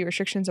eligibility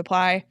restrictions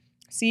apply.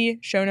 See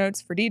show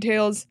notes for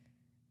details.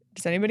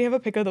 Does anybody have a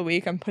pick of the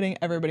week? I'm putting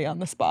everybody on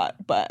the spot,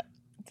 but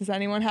does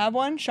anyone have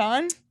one?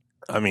 Sean?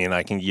 I mean,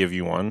 I can give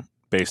you one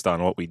based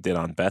on what we did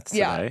on bets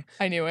today.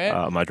 I knew it.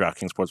 My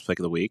DraftKings Sports pick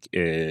of the week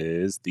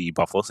is the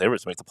Buffalo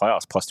Sabres to make the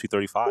playoffs, plus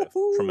 235.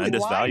 Woo-hoo,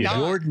 Tremendous value.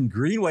 Jordan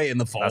Greenway in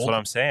the fold. That's what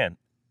I'm saying.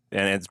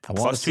 And it's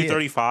plus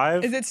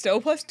 235. Is it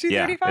still plus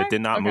 235? Yeah, it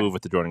did not move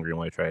with the Jordan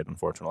Greenway trade,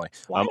 unfortunately.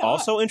 Why not?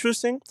 Also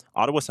interesting,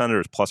 Ottawa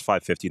Senators plus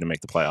 550 to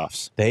make the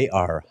playoffs. They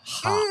are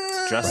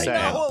hot. Just right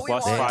saying, now.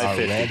 plus They are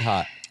 550. red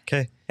hot.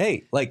 Okay.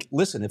 Hey,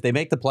 listen, if they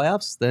make the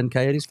playoffs, then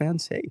Coyotes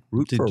fans,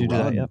 root for a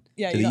run yep.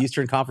 Yeah, to the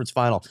Eastern Conference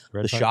Final.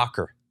 Red the Sox.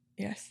 shocker.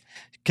 Yes.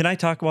 Can I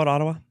talk about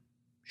Ottawa?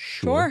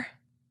 Sure.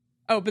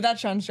 Oh, but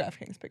that's Sean's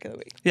DraftKings pick of the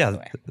week. Yeah.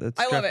 By the way.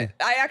 I love it.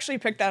 I actually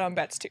picked that on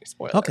bets too.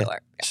 Spoiler alert. Yeah.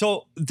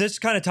 So this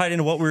kind of tied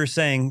into what we were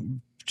saying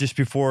just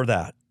before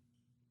that.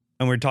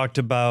 And we talked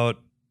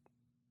about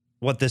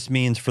what this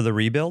means for the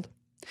rebuild.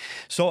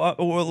 So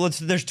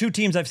there's two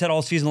teams I've said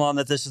all season long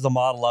that this is a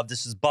model of.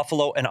 This is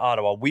Buffalo and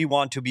Ottawa. We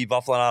want to be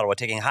Buffalo and Ottawa,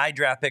 taking high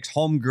draft picks,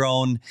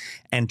 homegrown,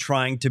 and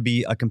trying to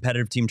be a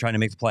competitive team trying to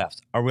make the playoffs.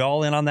 Are we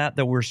all in on that?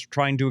 That we're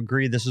trying to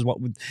agree this is what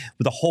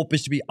the hope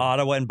is to be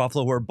Ottawa and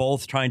Buffalo, who are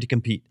both trying to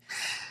compete.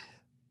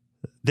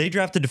 They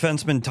drafted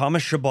defenseman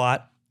Thomas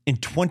Chabot in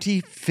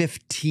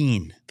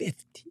 2015.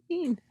 15.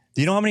 Do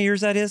you know how many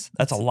years that is?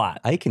 That's a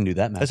lot. I can do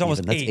that math. That's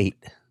almost That's 8. 8.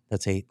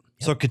 That's 8. Yep.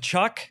 So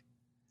Kachuk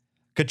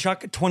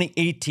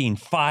 2018,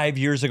 5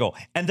 years ago.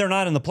 And they're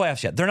not in the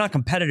playoffs yet. They're not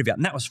competitive yet.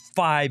 And that was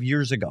 5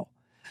 years ago.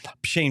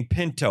 Shane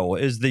Pinto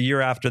is the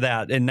year after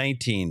that in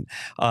 19.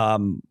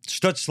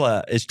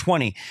 Stutzla is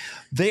 20.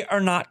 They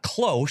are not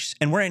close.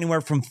 And we're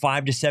anywhere from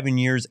 5 to 7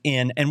 years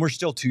in. And we're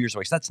still 2 years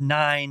away. So that's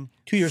 9.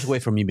 2 years away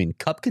from you being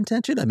cup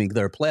contention? I mean,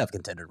 they're a playoff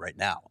contender right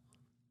now.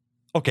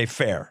 Okay,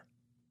 fair.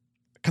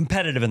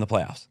 Competitive in the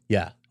playoffs.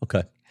 Yeah.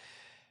 Okay.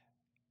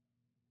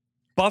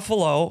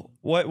 Buffalo,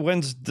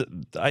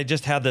 I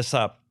just had this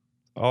up.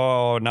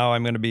 Oh, now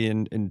I'm going to be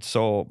in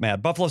so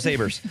mad. Buffalo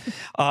Sabres.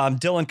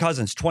 Dylan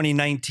Cousins,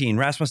 2019.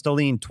 Rasmus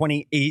Dahlin,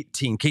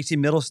 2018. Casey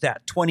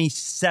Middlestat,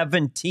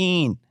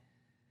 2017.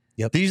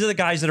 Yep. These are the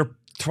guys that are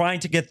trying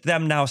to get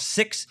them now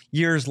 6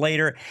 years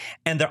later,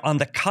 and they're on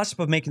the cusp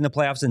of making the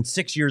playoffs in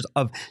 6 years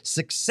of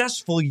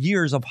successful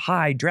years of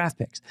high draft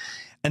picks.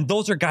 And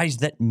those are guys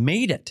that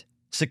made it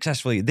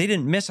successfully. They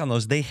didn't miss on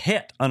those. They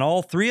hit on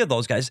all three of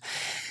those guys.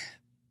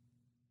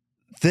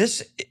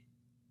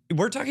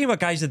 We're talking about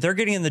guys that they're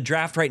getting in the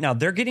draft right now.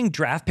 They're getting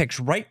draft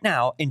picks right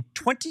now in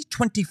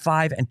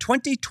 2025 and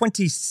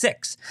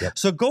 2026. Yep.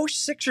 So go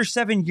 6 or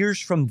 7 years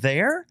from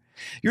there.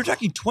 You're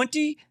talking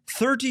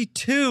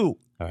 2032.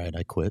 All right,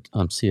 I quit.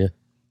 See ya.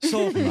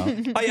 So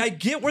I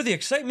get where the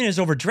excitement is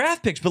over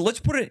draft picks, but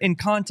let's put it in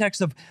context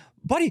of,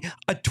 buddy,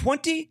 a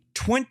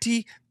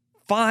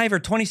 2025 or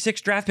 26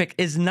 draft pick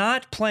is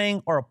not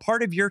playing or a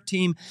part of your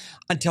team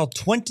until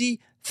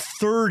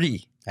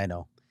 2030. I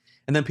know.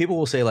 And then people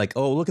will say like,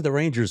 oh, look at the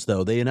Rangers,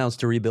 though. They announced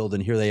to rebuild,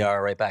 and here they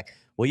are right back.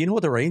 Well, you know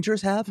what the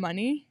Rangers have?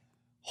 Money.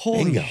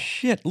 Holy Bingo.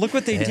 shit. Look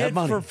what they They have did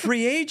money. for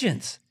free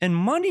agents and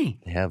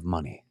money. They have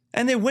money.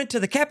 And they went to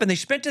the cap and they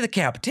spent to the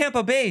cap.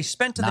 Tampa Bay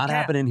spent to the cap. Not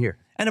happening here.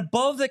 And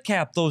above the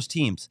cap, those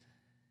teams.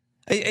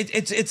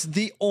 It's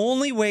the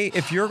only way,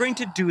 if you're going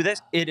to do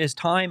this, it is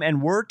time.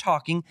 And we're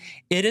talking,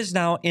 it is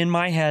now in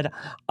my head.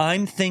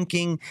 I'm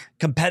thinking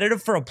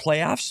competitive for a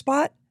playoff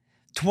spot,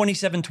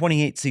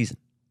 27-28 season.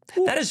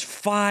 That is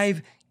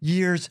 5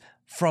 years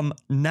from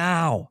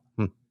now.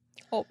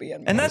 I'll be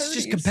in my And that's 30s.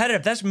 just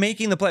competitive. That's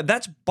making the play.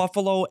 That's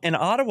Buffalo and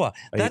Ottawa.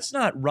 That's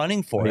not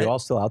running for Are it. you all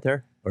still out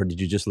there? Or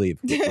did you just leave?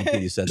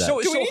 You said that. So-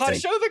 Do we need how to do-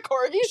 show the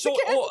corgis So,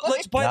 again?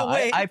 let's, by the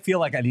way, I feel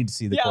like I need to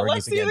see the Yeah, corgis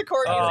let's see again. the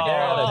corgis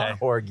again.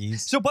 Oh, corgis.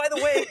 so by the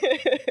way,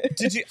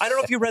 I don't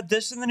know if you read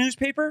this in the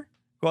newspaper.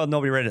 Well,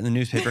 nobody read it in the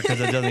newspaper because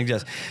it doesn't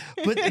exist.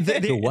 But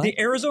the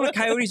Arizona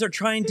Coyotes are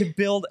trying to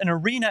build an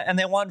arena, and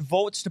they want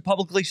votes to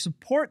publicly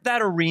support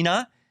that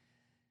arena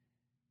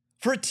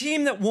for a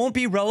team that won't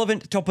be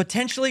relevant till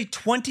potentially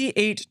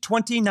 28,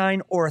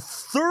 29, or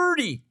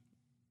 30.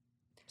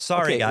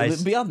 Sorry,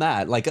 guys. Beyond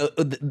that, like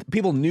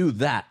people knew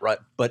that, right?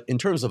 But in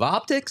terms of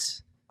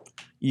optics,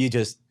 you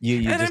just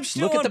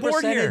look at the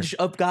percentage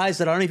of guys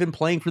that aren't even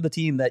playing for the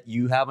team that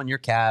you have on your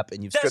cap,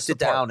 and you've stripped it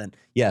down. And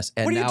yes,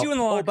 and what do you do in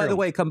the locker room? By the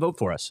way, come vote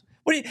for us.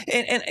 What do you,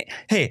 and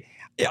hey,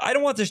 I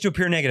don't want this to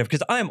appear negative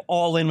because I'm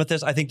all in with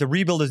this. I think the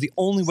rebuild is the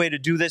only way to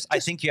do this. I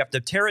think you have to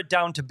tear it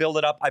down to build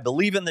it up. I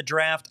believe in the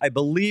draft. I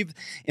believe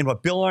in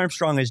what Bill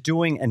Armstrong is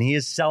doing, and he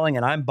is selling,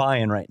 and I'm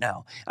buying right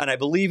now. And I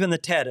believe in the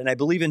TED, and I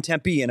believe in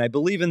Tempe, and I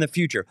believe in the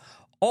future.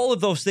 All of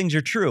those things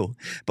are true.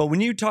 But when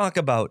you talk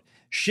about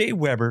Shea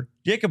Weber,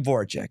 Jacob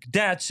Voracek,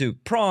 Datsuk,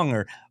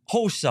 Pronger,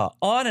 Hossa,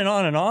 on and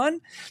on and on.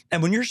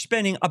 And when you're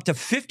spending up to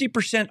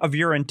 50% of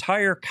your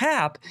entire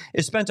cap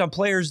is spent on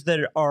players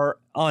that are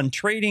on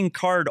trading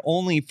card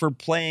only for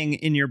playing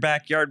in your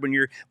backyard when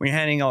you're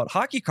handing out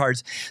hockey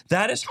cards,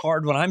 that is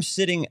hard when I'm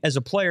sitting as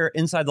a player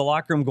inside the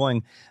locker room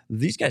going,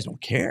 these guys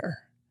don't care.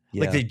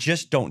 Yeah. Like they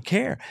just don't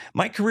care.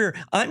 My career,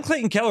 I'm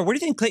Clayton Keller. What do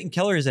you think Clayton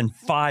Keller is in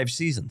 5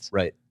 seasons?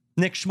 Right.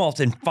 Nick Schmaltz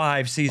in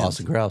 5 seasons.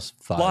 Lawson Krause,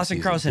 5 Lawson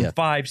seasons, Krause in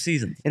 5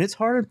 seasons. And it's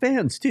hard on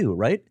fans too,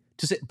 right?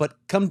 To say, but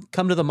come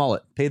to the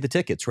mullet, pay the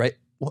tickets, right?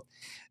 Well,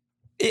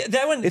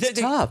 That one, it's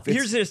tough.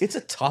 Here's this. It's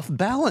a tough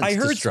balance. I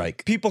heard to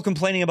strike. people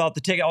complaining about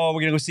the ticket. Oh, we're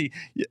gonna go see.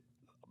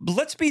 But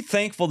let's be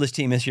thankful this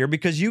team is here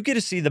because you get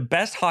to see the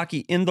best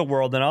hockey in the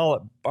world, and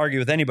I'll argue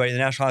with anybody in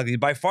the National Hockey League,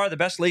 by far the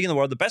best league in the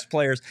world, the best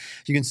players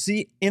you can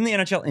see in the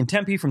NHL in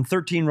Tempe from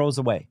 13 rows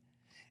away.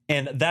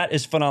 And that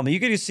is phenomenal. You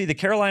get to see the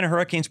Carolina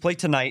Hurricanes play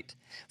tonight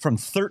from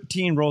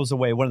 13 rows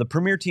away, one of the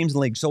premier teams in the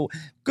league. So,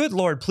 good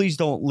Lord, please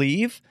don't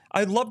leave.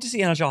 I'd love to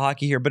see NHL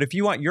hockey here, but if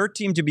you want your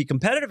team to be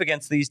competitive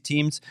against these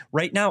teams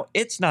right now,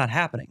 it's not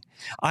happening.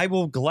 I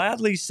will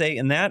gladly say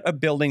in that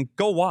building,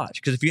 go watch.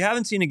 Because if you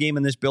haven't seen a game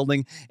in this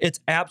building, it's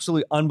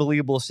absolutely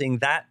unbelievable seeing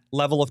that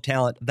level of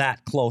talent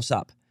that close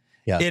up.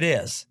 Yeah. It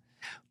is.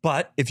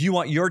 But if you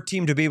want your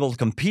team to be able to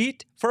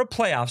compete for a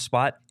playoff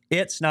spot,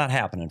 it's not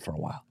happening for a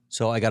while.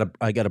 So I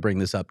gotta bring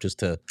this up just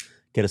to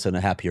get us in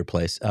a happier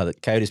place. The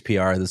Coyotes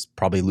PR, this is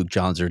probably Luke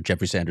Johns or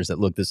Jeffrey Sanders that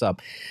looked this up.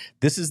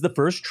 This is the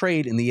first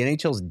trade in the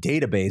NHL's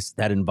database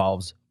that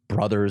involves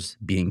brothers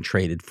being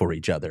traded for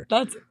each other.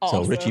 That's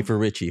awesome. So Richie for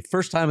Richie.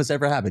 First time it's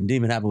ever happened. Didn't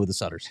even happen with the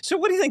Sutters. So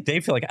what do you think they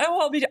feel like? Oh,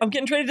 well, I'm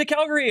getting traded to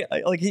Calgary.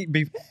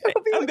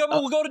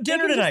 We'll go to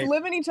dinner They can tonight. just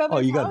live in each other's Oh,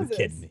 you gotta houses. be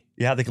kidding me.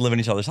 Yeah, they can live in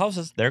each other's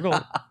houses. There you go.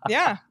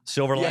 Yeah.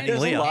 Silver Yeah, lining there's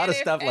a Leo. lot of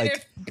And stuff and like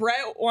if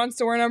Brett wants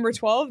to wear number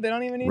 12, they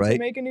don't even need to Right.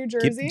 make a new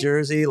keep jersey. the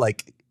jersey.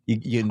 Like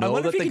you know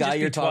wonder that if he the could guy just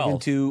you're be talking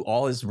 12. to,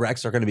 all his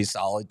recs are going to be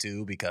solid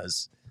too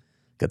because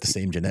got the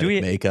same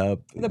genetic makeup.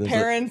 The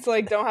parents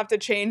don't have to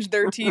change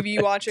their TV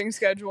watching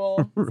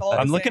schedule. It's all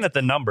I'm the looking same. at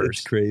the numbers.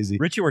 It's crazy.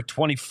 Richie were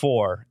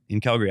 24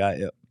 in Calgary.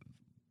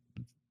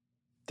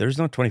 There's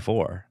no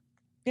 24.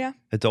 Yeah.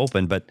 It's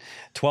open, but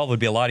 12 would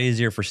be a lot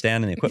easier for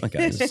Stan and the equipment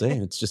I'm guys. just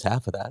saying, it's just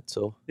half of that.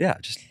 So Yeah,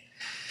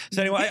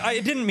 so anyway, I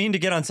didn't mean to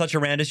get on such a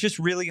rant. It's just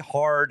really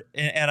hard,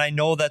 and I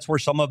know that's where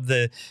some of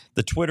the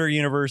Twitter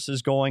universe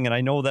is going, and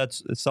I know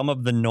that's some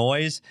of the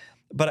noise,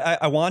 but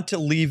I want to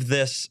leave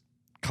this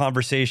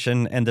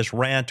conversation and this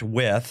rant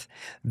with,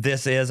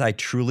 this is, I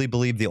truly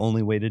believe, the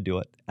only way to do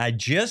it. I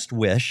just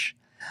wish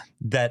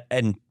that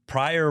in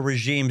prior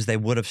regimes, they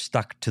would have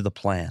stuck to the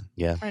plan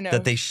yeah, I know.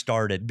 that they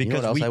started, You know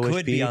because what else we I wish,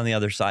 could be Pete? on the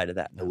other side of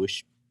that. I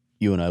wish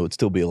you and I would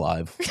still be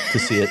alive to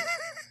see it.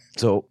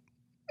 So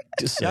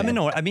just Yeah, saying.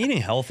 I'm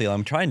eating healthy.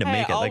 I'm trying to Hey,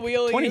 make it I'll like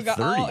wheel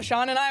 2030.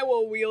 Sean and I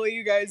will wheel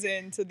you guys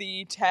into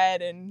the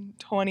TED in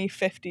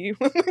 2050.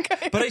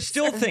 But I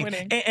still think,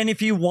 and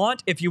if you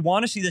want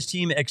to see this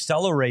team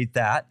accelerate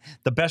that,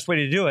 the best way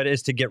to do it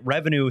is to get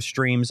revenue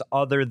streams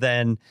other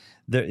than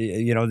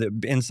the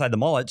inside the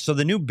mullet. So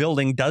the new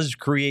building does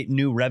create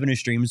new revenue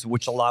streams,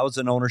 which allows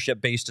an ownership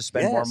base to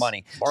spend more Yes.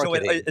 money.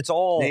 Marketing, so it's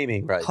all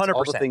naming rights, 100%.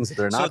 all the things that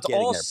they're not so it's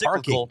getting all there.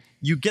 cyclical. Parking.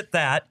 You get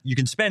that. You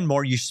can spend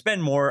more. You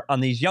spend more on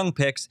these young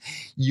picks.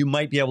 You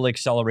might be able to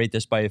accelerate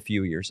this by a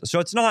few years. So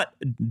it's not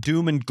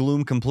doom and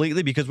gloom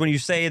completely, because when you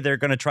say they're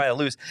going to try to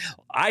lose,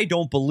 I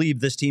don't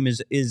believe this team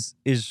is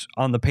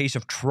on the pace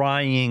of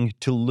trying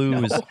to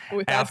lose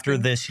after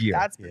this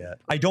year. Yeah.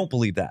 I don't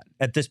believe that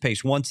at this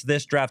pace. Once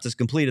this draft is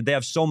completed, they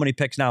have so many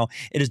picks now,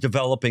 it is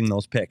developing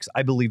those picks.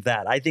 I believe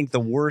that. I think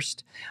the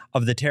worst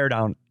of the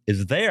teardown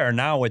is there.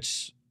 Now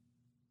it's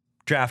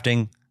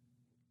drafting,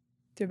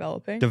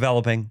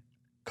 developing,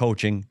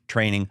 coaching,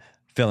 training,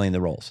 filling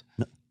the roles.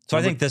 So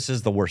I think this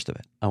is the worst of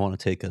it. I want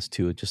to take us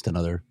to just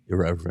another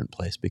irreverent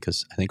place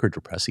because I think we're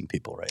depressing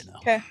people right now.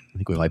 Okay. I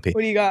think we might be.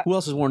 What do you got? Who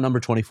else has worn number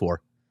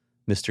 24?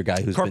 Mr.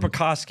 Guy who's been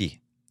Korpikoski,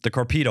 the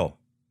Corpedo.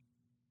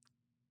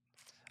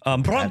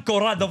 Branko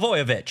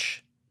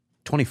Radivojevic.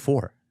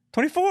 24.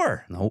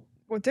 24. Nope.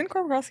 Well, didn't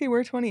Korpikoski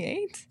wear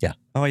 28?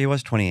 Oh, he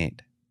was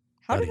 28.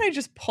 How did I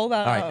just pull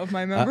that All right. out of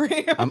my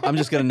memory? I'm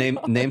just going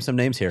to name some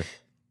names here.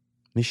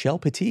 Michel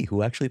Petit,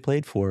 who actually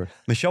played for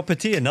Michel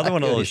Petit, another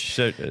one of those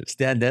Stan cup of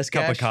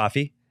Deskash.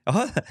 coffee.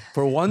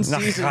 For one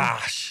season.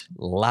 Gosh.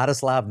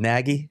 Ladislav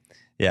Nagy,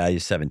 Yeah,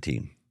 he's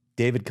 17.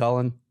 David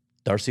Cullen,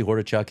 Darcy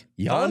Hordichuk,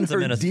 Jan Cullen's a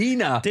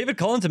Hrdina. David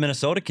Cullen's a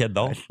Minnesota kid,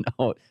 though.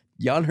 No,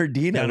 Jan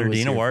Hrdina. Jan who was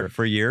Hrdina here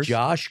for years.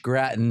 Josh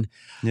Gratton.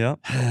 Yeah.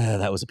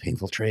 That was a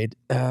painful trade.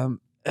 No,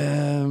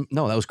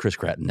 that was Chris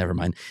Gratton. Never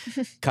mind.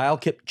 Kyle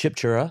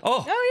Chipchura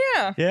Oh, Oh,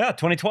 yeah. yeah,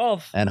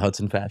 2012. and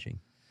Hudson Fashing.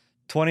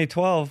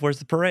 2012. Where's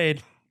the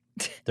parade?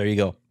 There you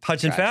go.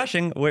 Hudson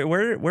Fashing.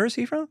 Where is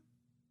he from?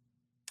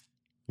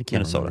 I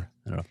can't Minnesota. remember.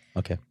 I don't know.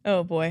 Okay.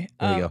 Oh, boy.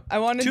 There you go. I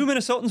wanted... 2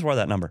 Minnesotans wore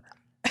that number.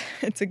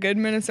 It's a good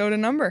Minnesota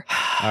number.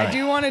 All I right.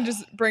 do want to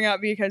just bring up,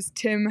 because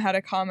Tim had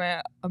a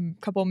comment a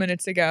couple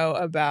minutes ago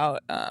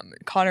about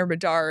Connor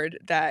Bedard,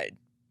 that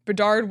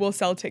Bedard will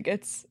sell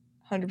tickets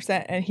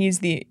 100%, and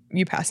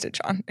you passed it,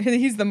 John.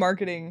 He's the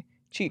marketing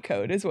cheat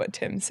code, is what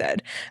Tim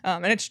said.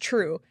 And it's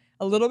true.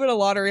 A little bit of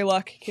lottery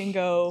luck can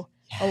go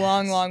a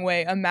long, long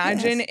way.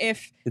 Imagine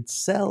if It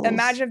sells.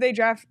 they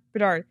draft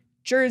Bedard,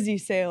 jersey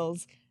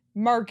sales,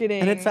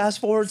 marketing. And it fast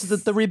forwards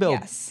the rebuild.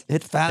 Yes.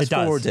 It fast It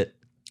does. forwards it.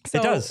 So,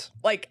 It does.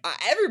 Like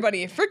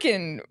everybody,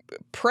 freaking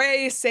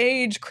pray,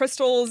 sage,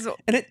 crystals.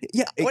 And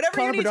Whatever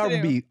Connor you need to Bedard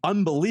would do. be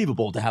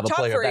unbelievable to have a Top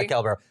player of 3. that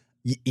caliber.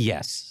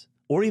 Yes.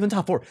 Or even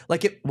top 4.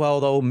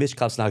 Though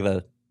Mishkov's not going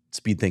to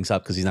speed things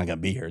up because he's not going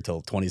to be here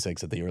until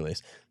 26 at the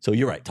earliest. So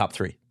you're right. Top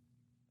 3.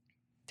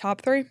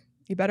 Top 3.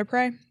 You better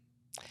pray.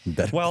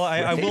 Better Well,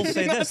 I will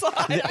say this.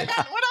 What else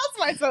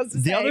am I supposed to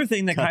say? The other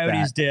thing that Cut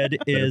Coyotes did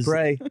is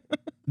pray.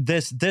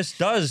 this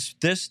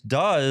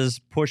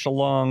does push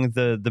along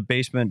the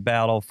basement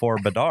battle for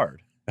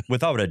Bedard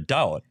without a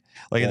doubt.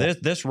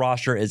 Like this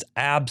roster is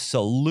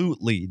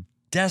absolutely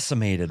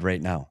decimated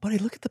right now. Buddy,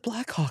 look at the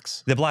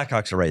Blackhawks. The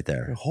Blackhawks are right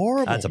They're there.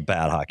 horrible. That's a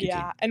bad hockey team.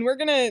 Yeah, and we're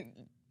gonna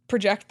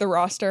project the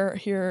roster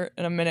here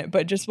in a minute,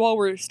 but just while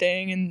we're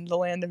staying in the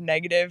land of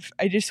negative,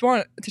 I just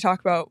want to talk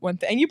about one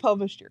thing. And you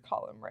published your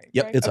column, right?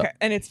 Yep, Craig? it's up. okay,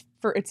 and it's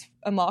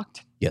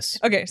unlocked. Yes.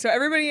 Okay, so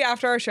everybody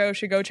after our show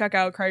should go check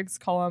out Craig's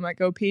column at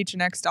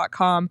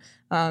gophnx.com.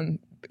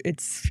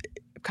 It's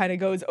kind of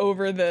goes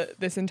over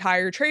this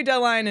entire trade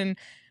deadline and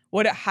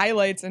what it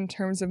highlights in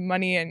terms of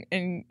money.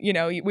 And you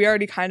know, we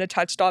already kind of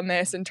touched on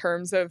this in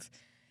terms of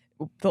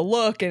the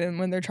look and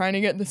when they're trying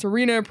to get this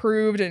arena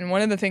approved. And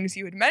one of the things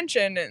you had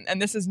mentioned,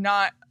 and this is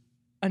not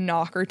a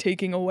knock or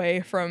taking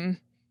away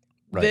from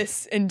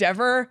this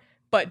endeavor,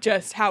 but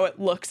just how it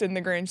looks in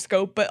the grand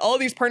scope. But all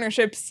these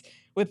partnerships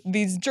with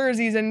these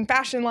jerseys and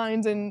fashion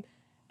lines, and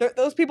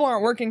those people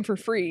aren't working for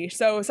free.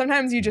 So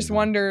sometimes you just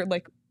wonder,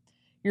 like,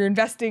 you're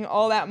investing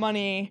all that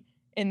money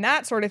in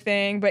that sort of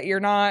thing, but you're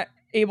not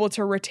able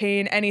to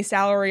retain any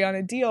salary on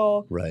a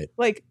deal. Right.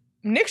 Like,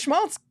 Nick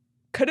Schmaltz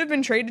could have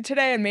been traded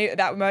today, and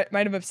that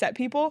might have upset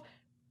people.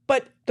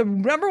 But the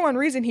number one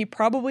reason he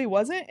probably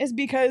wasn't is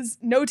because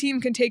no team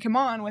can take him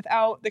on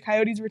without the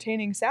Coyotes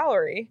retaining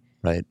salary.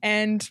 Right.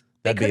 And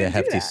they That'd be a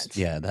couldn't do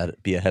hefty, that.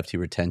 that'd be a hefty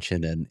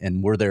retention.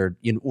 And were there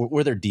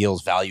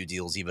value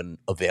deals even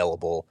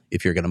available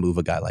if you're going to move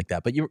a guy like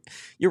that? But you're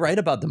right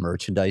about the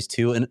merchandise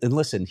too. And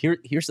listen,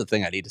 here's the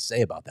thing I need to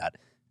say about that.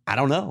 I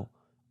don't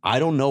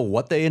know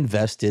what they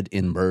invested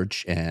in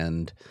merch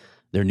and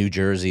their new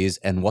jerseys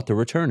and what the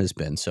return has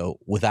been. So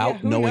without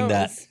who knowing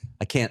that, knows?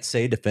 I can't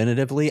say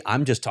definitively.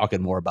 I'm just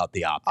talking more about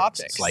the optics.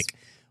 It's like,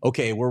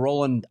 okay, we're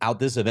rolling out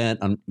this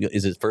event on,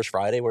 is it first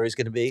Friday where he's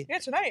going to be? Yeah,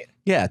 tonight.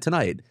 Yeah,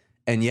 tonight.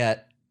 And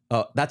yet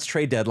that's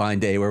trade deadline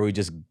day where we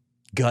just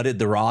gutted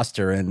the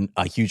roster and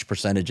a huge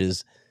percentage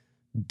is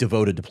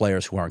devoted to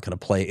players who aren't going to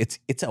play.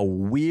 It's a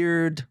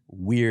weird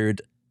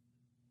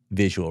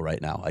visual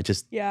right now. I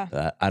just,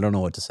 I don't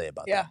know what to say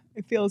about that. Yeah,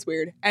 it feels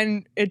weird.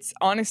 And it's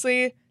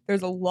honestly,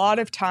 there's a lot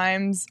of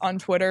times on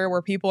Twitter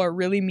where people are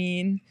really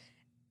mean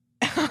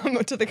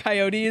to the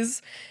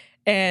Coyotes.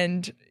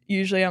 And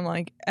usually I'm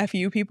like, F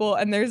you people.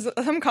 And there's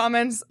some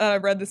comments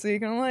I've read this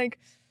week and I'm like,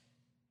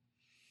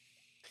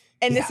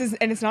 and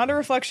it's not a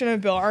reflection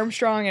of Bill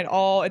Armstrong at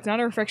all. It's not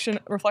a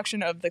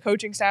reflection of the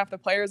coaching staff, the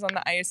players on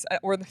the ice,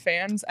 or the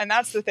fans. And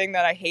that's the thing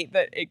that I hate,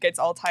 that it gets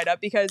all tied up,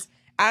 because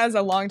as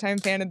a longtime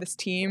fan of this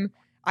team,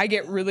 I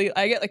get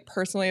like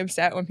personally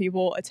upset when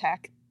people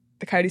attack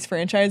the Coyotes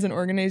franchise and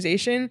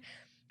organization.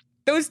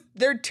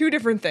 They're two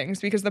different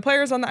things, because the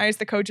players on the ice,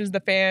 the coaches, the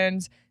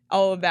fans,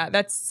 all of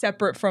that's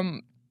separate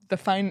from the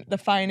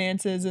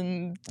finances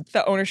and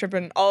the ownership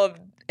and all of,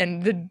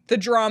 and the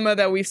drama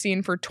that we've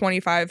seen for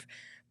 25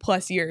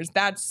 plus years.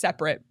 That's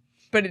separate.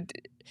 But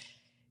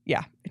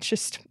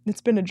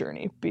it's been a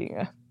journey being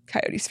a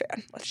Coyotes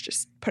fan. Let's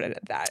just put it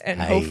at that.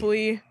 And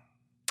hopefully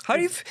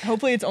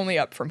it's only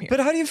up from here.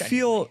 But how do you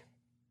feel?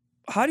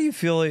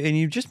 And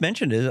you just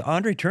mentioned it,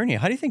 Andre Tournier.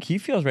 How do you think he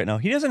feels right now?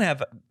 He doesn't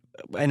have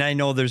and I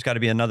know there's got to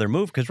be another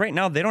move because right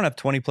now they don't have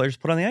 20 players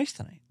put on the ice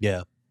tonight.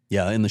 Yeah.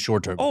 Yeah, in the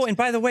short term. Oh, and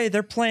by the way,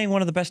 they're playing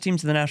one of the best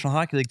teams in the National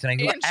Hockey League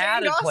tonight. Who And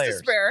added Shane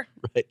players. Gostisbehere.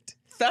 Right.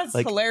 That's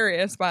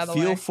hilarious, by the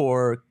way. Feel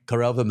for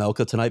Karel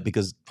Vejmelka tonight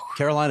because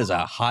Carolina is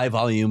a high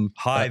volume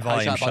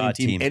shot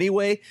team.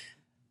 anyway.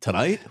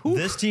 Tonight,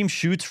 this team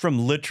shoots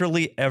from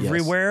literally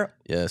everywhere.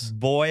 Yes.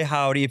 Boy,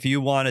 howdy, if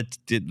you want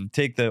to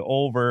take the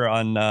over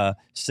on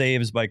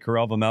saves by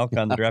Karel Vejmelka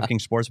on the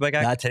DraftKings Sportsbook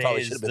app, that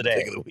probably should have been the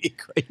pick of the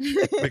week, right?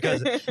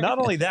 Because not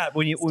only that,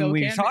 when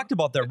we talked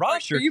about their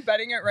roster, Are you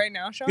betting it right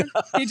now, Sean?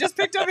 He just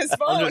picked up his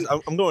phone.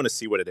 I'm going to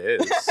see what it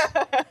is.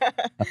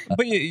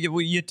 but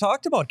you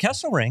talked about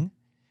Kesselring.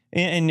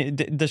 And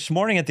this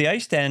morning at the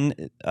ice den,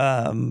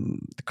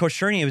 Coach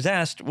Cherney was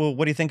asked, well,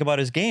 what do you think about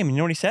his game? And you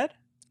know what he said?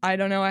 I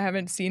don't know. I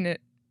haven't seen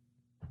it.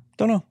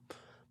 Don't know.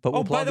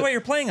 But by the way, you're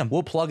playing him.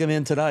 We'll plug him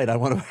in tonight on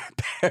one of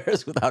our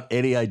pairs without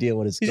any idea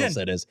what his skill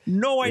set is.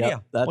 No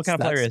idea what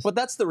kind of player he is. But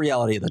that's the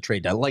reality of the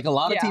trade deadline. Like a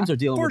lot of teams are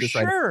dealing with this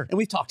right now. And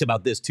we've talked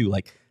about this too.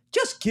 Like,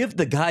 just give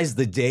the guys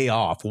the day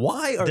off.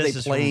 Why are they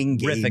playing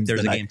games There's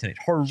tonight? a game tonight.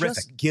 Horrific.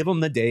 Just give them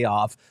the day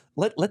off.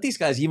 Let these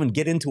guys even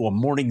get into a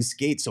morning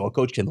skate so a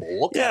coach can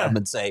look at them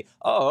and say,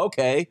 oh,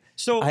 okay,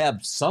 so I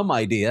have some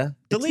idea.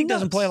 The league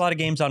doesn't play a lot of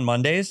games on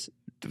Mondays.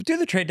 Do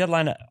the trade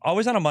deadline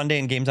always on a Monday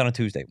and games on a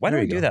Tuesday. Why don't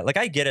we do that? Like,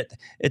 I get it.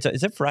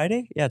 Is it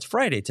Friday? Yeah, it's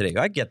Friday today.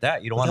 I get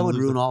that. You don't want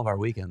to ruin all of our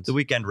weekends. The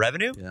weekend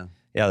revenue? Yeah,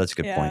 that's a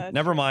good point.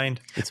 Never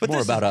mind. It's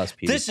more about us,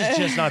 Peter. This is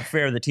just not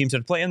fair that teams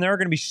have to play. And there are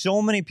going to be so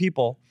many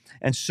people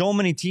and so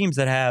many teams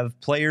that have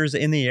players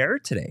in the air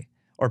today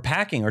or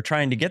packing or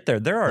trying to get there.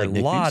 There are a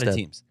lot of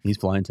teams. He's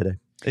flying today.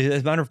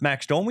 As a matter of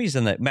Max Domi's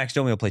and that Max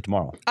Domi will play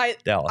tomorrow.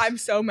 Dallas. I'm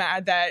so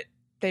mad that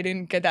they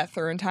didn't get that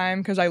throw in time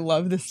because I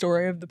love the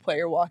story of the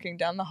player walking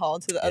down the hall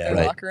to the other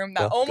locker room.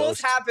 That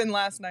almost happened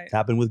last night.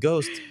 Happened with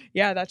Ghost.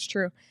 Yeah, that's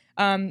true.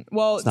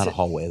 Well, it's not a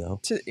hallway though.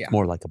 It's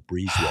more like a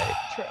breezeway.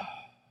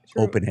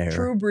 True. Open air.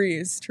 True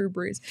breeze.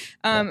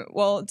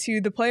 Well, to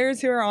the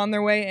players who are on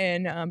their way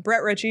in,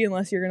 Brett Ritchie,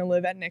 unless you're going to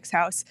live at Nick's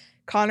house,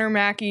 Connor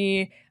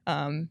Mackey,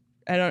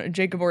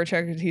 Jacob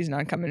Voracek, he's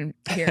not coming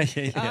here.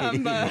 He's not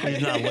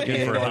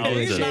looking for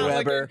houses.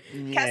 Weber.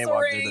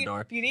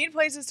 Kesselring, if you need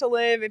places to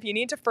live, if you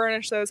need to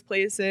furnish those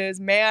places,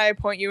 may I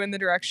point you in the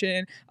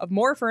direction of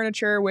More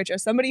Furniture, which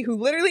as somebody who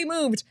literally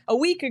moved a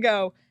week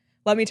ago,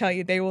 let me tell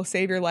you, they will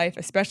save your life,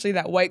 especially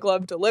that white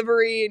glove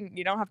delivery.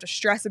 You don't have to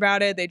stress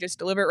about it. They just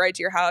deliver it right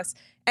to your house.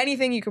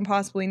 Anything you can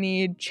possibly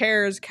need,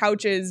 chairs,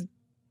 couches,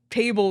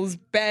 tables,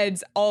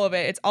 beds, all of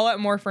it. It's all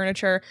at More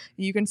Furniture.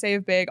 You can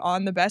save big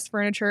on the best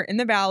furniture in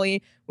the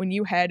Valley when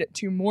you head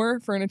to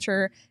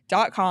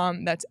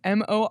morefurniture.com. That's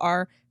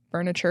MOR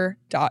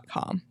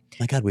furniture.com.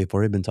 My God, we've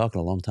already been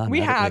talking a long time. We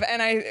have,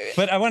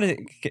 But I want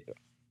to.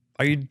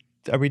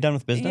 Are we done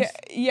with business?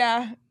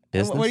 Yeah.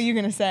 Business? What are you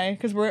going to say?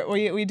 Because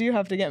we do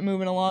have to get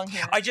moving along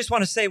here. I just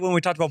want to say, when we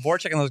talked about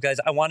Voracek and those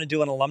guys, I want to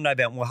do an alumni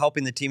event. We're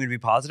helping the team to be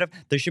positive.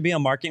 There should be a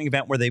marketing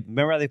event where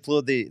remember how they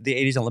flew the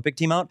 80s Olympic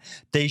team out?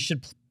 They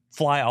should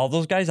fly all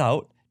those guys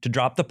out to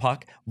drop the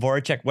puck.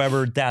 Voracek,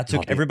 Weber,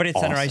 Datsuk, everybody at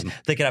center ice.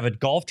 They could have a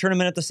golf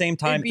tournament at the same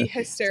time. It'd be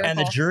hysterical. And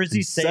the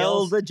jersey sales.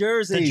 Sell the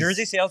jerseys. The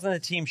jersey sales in the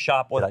team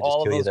shop with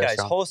all of those guys.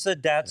 Hossa,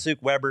 Datsuk,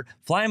 Weber.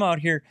 Fly them out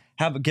here.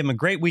 Give them a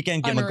great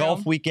weekend. Give them a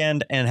golf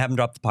weekend and have them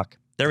drop the puck.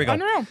 There we go.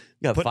 You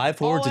got 5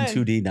 forwards and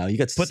 2D now. You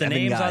got put 7 the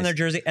names guys on their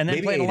jersey and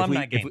then play an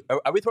alumni game.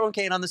 Are we throwing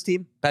Kane on this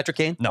team? Patrick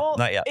Kane? No,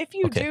 not yet. If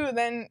you do,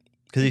 then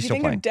because he's if you still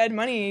think playing. of dead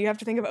money, you have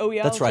to think of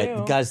OEL. That's right. Too.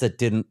 The guys that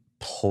didn't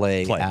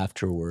play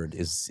afterward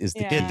is the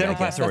key. They don't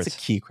play afterwards. That's a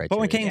key criteria. But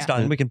when Kane's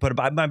done, we can put it.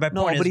 My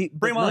point is,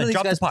 bring him on. These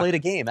Drop guys the puck. played a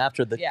game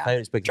after the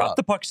Coyotes picked Drop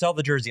the puck, sell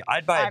the jersey.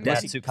 I'd buy a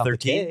Datsuk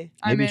 13.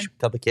 Maybe you should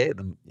cut the K.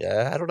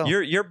 Yeah, I don't know.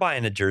 You're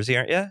buying a jersey,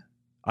 aren't you?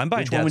 I'm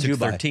buying Datsuk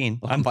 13.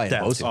 Well, I'm buying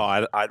Bosu.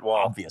 Well,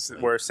 obviously.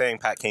 We're saying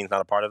Pat Kane's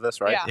not a part of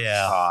this, right?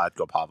 Yeah. I'd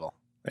go Pavel.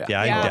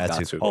 Yeah, I'd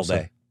Datsuk all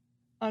day.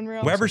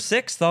 Unreal. Weber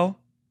 6, though.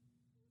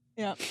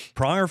 Yeah.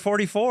 Pronger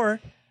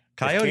 44.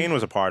 Coyote. If Kane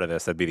was a part of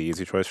this, that'd be the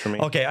easy choice for me.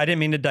 Okay, I didn't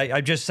mean to.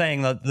 I'm just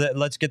saying that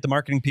let's get the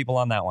marketing people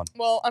on that one.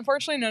 Well,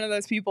 unfortunately, none of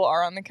those people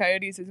are on the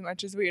Coyotes as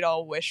much as we'd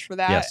all wish for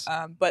that. Yes.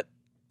 But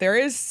there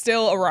is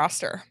still a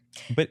roster.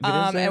 But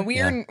and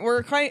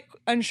we're quite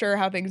unsure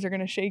how things are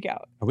going to shake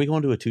out. Are we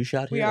going to a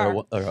 2-shot here? We are.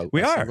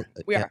 We are.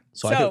 We are.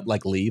 So I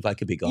could leave. I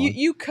could be gone.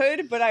 You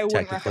could, but I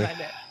wouldn't recommend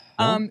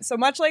it. So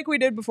much like we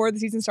did before the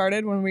season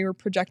started when we were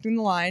projecting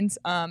the lines.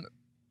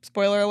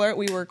 Spoiler alert: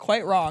 we were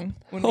quite wrong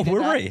when we did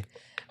that. We?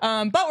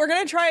 But we're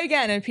gonna try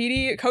again. And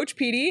Coach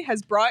Petey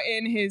has brought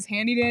in his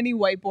handy dandy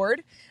whiteboard.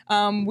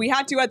 We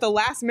had to at the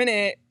last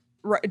minute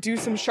do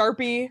some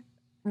Sharpie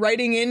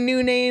writing in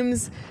new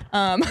names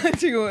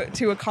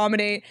to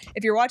accommodate.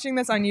 If you're watching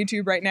this on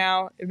YouTube right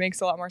now, it makes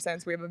a lot more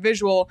sense. We have a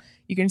visual.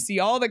 You can see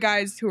all the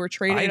guys who were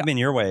traded. I've been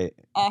your way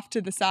off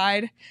to the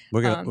side.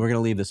 We're gonna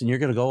leave this, and you're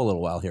gonna go a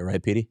little while here,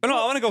 right, Petey? Oh, no,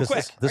 I want to go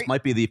quick. This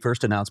might be the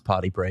first announced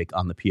potty break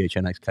on the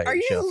PHNX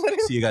Coyote Show.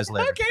 See you guys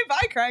later. Okay,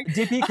 bye, Craig.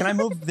 DP, can I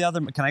move the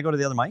other? Can I go to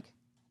the other mic?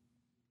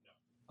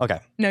 Okay.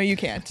 No, you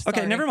can't. Okay,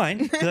 Sorry. never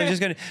mind. 'Cause I was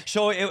just gonna.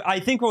 So I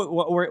think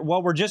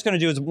what we're just going to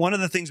do is one of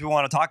the things we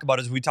want to talk about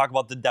is we talk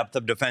about the depth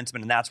of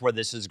defensemen, and that's where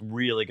this is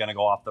really going to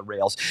go off the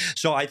rails.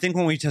 So I think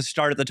when we just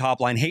start at the top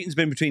line, Hayton's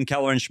been between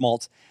Keller and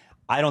Schmaltz.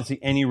 I don't see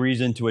any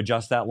reason to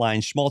adjust that line.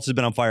 Schmaltz has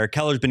been on fire.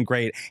 Keller's been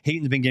great.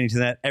 Hayton's been getting to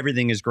that.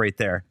 Everything is great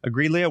there.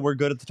 Agree, Leah? We're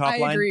good at the top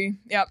line? I agree.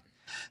 Yep.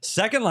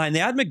 Second line, they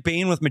had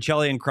McBain with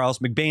Michelli and Krause.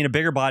 McBain, a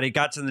bigger body,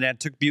 got to the net,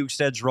 took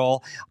Bukestad's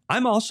role.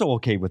 I'm also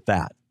okay with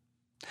that.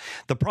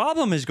 The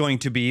problem is going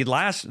to be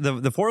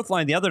the fourth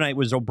line the other night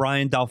was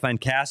O'Brien, Dauphin,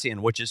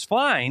 Cassian, which is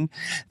fine.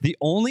 The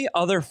only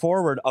other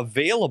forward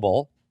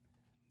available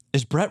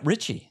is Brett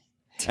Ritchie,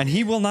 and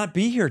he will not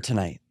be here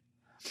tonight.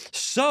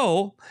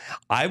 So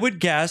I would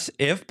guess,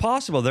 if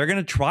possible, they're going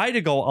to try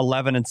to go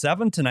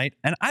 11-7 tonight,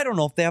 and I don't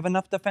know if they have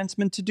enough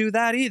defensemen to do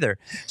that either.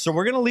 So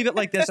we're going to leave it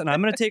like this, and I'm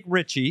going to take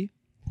Ritchie.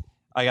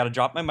 I got to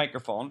drop my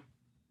microphone.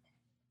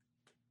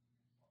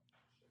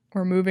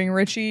 We're moving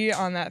Ritchie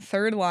on that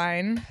third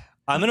line.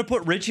 I'm going to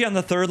put Ritchie on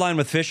the third line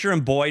with Fisher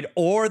and Boyd,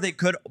 or they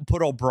could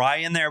put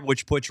O'Brien there,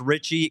 which puts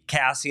Ritchie,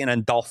 Cassian,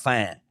 and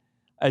Dauphin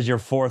as your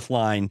fourth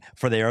line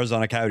for the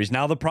Arizona Coyotes.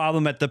 Now the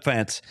problem at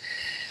defense: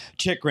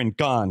 Chychrun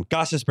gone,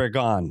 Gostisbehere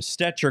gone,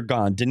 Stetcher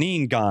gone,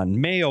 Dineen gone,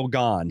 Mayo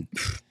gone.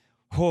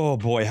 Oh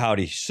boy,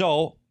 howdy.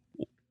 So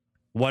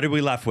what are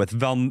we left with?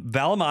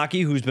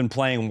 Valimaki, who's been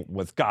playing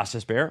with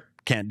Gostisbehere,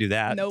 can't do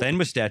that. Nope. Then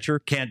with Stetcher,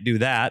 can't do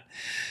that.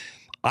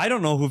 I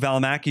don't know who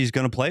Valimaki is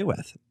going to play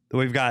with.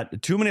 We've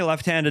got too many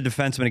left-handed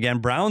defensemen again.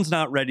 Brown's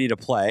not ready to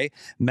play.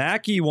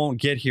 Mackey won't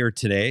get here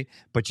today,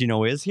 but you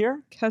know is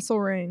here?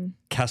 Kesselring.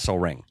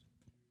 Kesselring.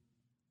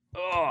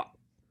 Ugh.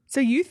 So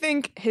you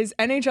think his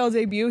NHL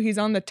debut, he's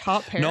on the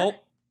top pair?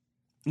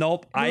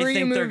 Nope.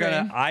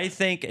 I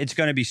think it's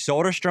gonna be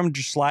Soderstrom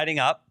just sliding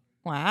up.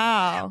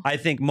 Wow. I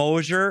think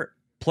Moser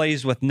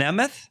plays with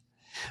Nemeth,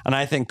 and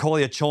I think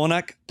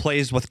Kolyachonok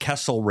plays with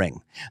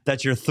Kesselring.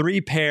 That's your three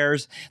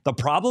pairs. The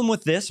problem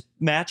with this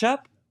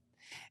matchup,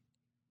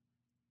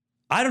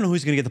 I don't know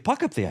who's going to get the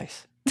puck up the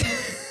ice.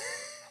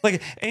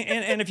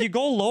 And if you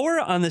go lower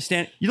on the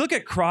stand, you look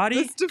at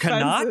Crotty,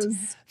 Connaught,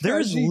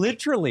 there's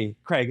literally,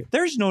 Craig,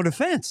 there's no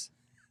defense.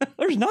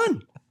 There's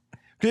none.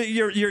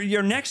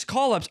 Your next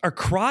call-ups are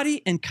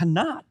Crotty and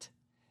Connaught.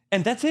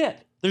 And that's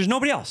it. There's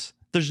nobody else.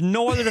 There's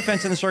no other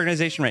defense in this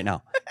organization right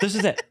now. This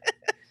is it.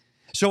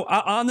 So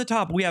on the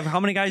top, we have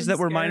how many guys that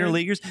were minor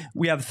leaguers?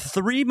 We have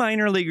 3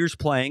 minor leaguers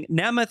playing.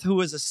 Nemeth,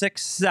 who is a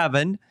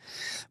 6'7",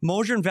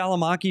 Moser and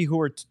Valimaki, who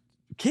are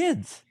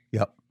kids.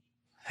 Yep.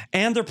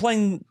 And they're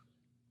playing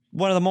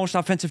one of the most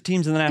offensive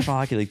teams in the National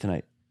Hockey League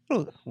tonight.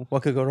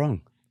 What could go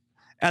wrong?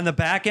 And the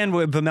back end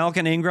with Vejmelka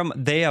and Ingram,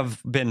 they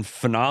have been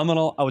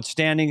phenomenal,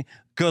 outstanding.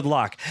 Good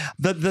luck.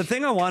 The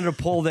thing I wanted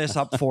to pull this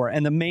up for,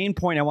 and the main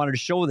point I wanted to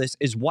show this,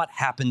 is what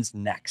happens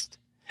next.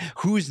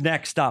 Who's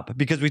next up?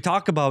 Because we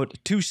talk about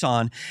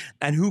Tucson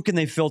and who can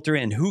they filter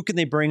in? Who can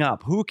they bring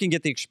up? Who can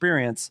get the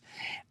experience?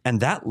 And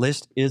that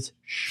list is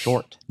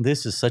short.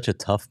 This is such a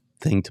tough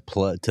thing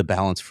to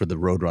balance for the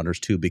Roadrunners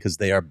too, because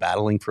they are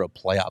battling for a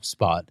playoff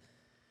spot.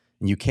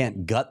 And you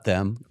can't gut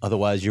them.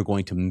 Otherwise, you're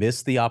going to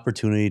miss the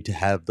opportunity to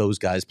have those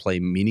guys play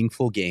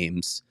meaningful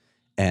games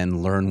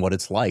and learn what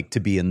it's like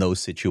to be in those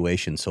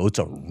situations. So it's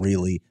a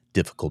really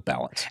difficult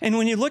balance. And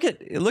when you look at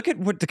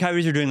what the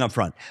Coyotes are doing up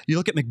front, you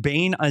look at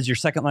McBain as your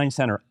second line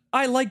center.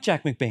 I like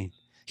Jack McBain.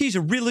 He's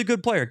a really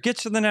good player.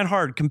 Gets to the net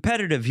hard,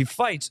 competitive. He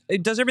fights. He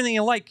does everything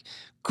you like.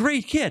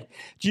 Great kid.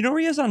 Do you know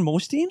where he is on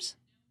most teams?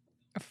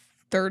 A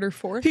third or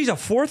fourth? He's a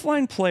fourth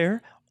line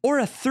player or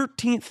a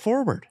 13th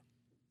forward.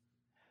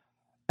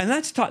 And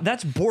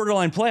that's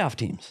borderline playoff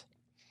teams.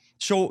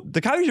 So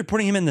the Coyotes are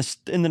putting him in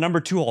the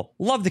number 2 hole.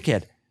 Love the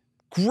kid.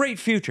 Great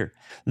future.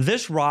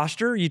 This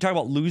roster, you talk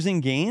about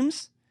losing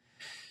games.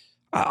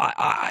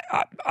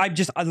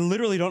 I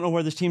literally don't know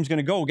where this team's going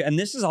to go. And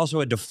this is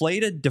also a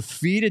deflated,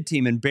 defeated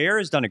team. And Bear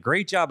has done a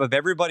great job of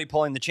everybody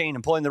pulling the chain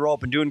and pulling the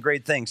rope and doing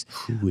great things.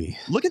 Ooh-wee.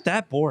 Look at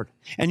that board.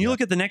 And you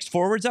look at the next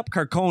forwards up,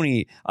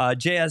 Carconi,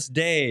 J.S.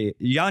 Day,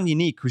 Jan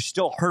Unique, who's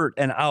still hurt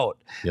and out,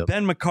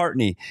 Ben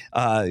McCartney,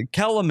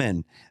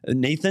 Kellerman,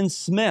 Nathan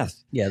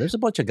Smith. Yeah, there's a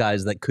bunch of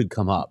guys that could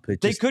come up.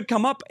 They could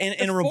come up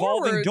in a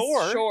revolving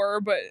door. Sure,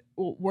 but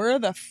where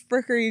the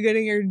frick are you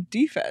getting your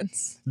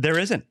defense? There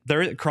isn't.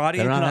 Crotty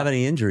they don't have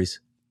any injuries.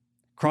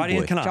 Crotty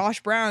and Connaught.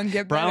 Josh Brown,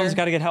 Brown's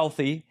got to get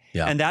healthy.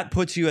 Yeah. And that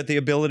puts you at the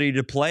ability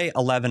to play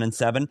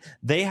 11-7.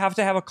 They have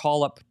to have a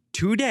call-up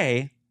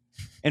today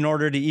in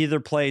order to either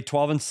play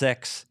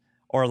 12-6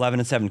 or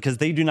 11-7 because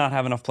they do not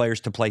have enough players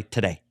to play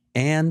today.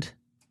 And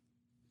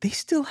they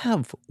still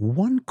have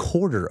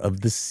 1/4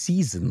 of the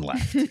season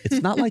left.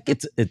 It's not like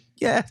it's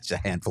a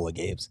handful of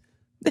games.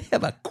 They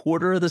have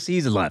 1/4 of the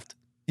season left.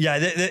 Yeah,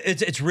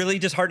 it's really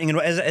disheartening. And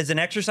as an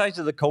exercise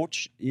to the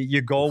coach,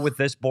 you go with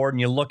this board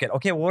and you look at,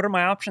 okay, well, what are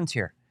my options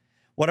here?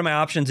 What are my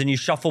options? And you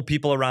shuffle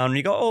people around and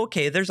you go, oh,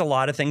 okay, there's a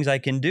lot of things I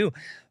can do.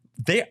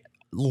 They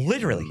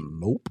literally,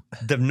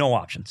 they have no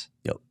options.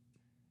 Yep.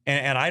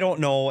 And I don't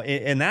know.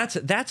 And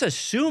that's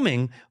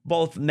assuming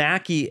both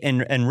Mackey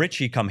and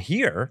Ritchie come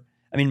here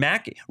I mean,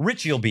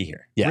 Richie will be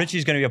here. Yeah.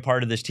 Richie's going to be a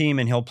part of this team,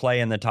 and he'll play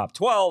in the top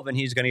 12, and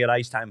he's going to get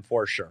ice time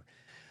for sure.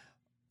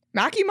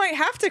 Mackey might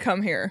have to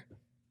come here.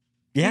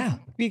 Yeah.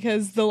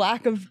 Because the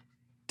lack of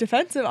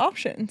defensive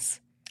options.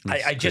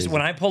 I just,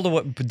 when I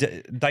pulled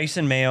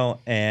Dyson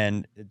Mayo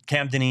and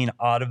Cam Dineen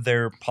out of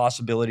their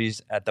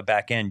possibilities at the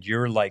back end,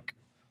 you're like,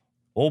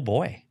 oh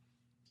boy.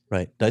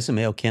 Right. Dyson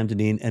Mayo, Cam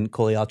Dineen, and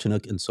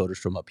Kolyachuk and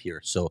Soderstrom up here.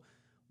 So,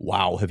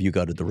 wow, have you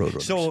gutted the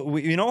Roadrunners? So,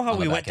 you know how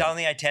we went down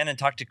the I-10 and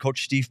talked to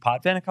Coach Steve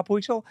Potvin a couple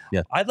weeks ago?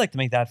 Yeah. I'd like to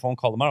make that phone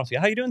call tomorrow. See,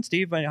 how you doing,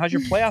 Steve? How's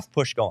your playoff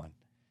push going?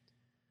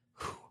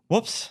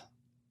 Whoops.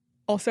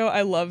 Also,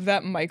 I love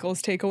that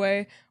Michael's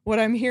takeaway. What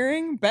I'm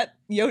hearing, bet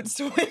Yotes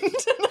to win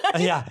tonight.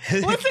 Yeah.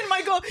 Listen,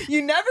 Michael,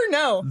 you never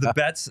know. The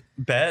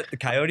bet the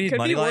Coyotes Could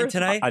money be line worth-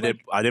 tonight. I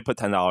did put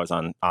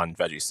 $10 on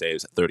Veggie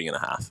saves at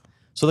 30.5.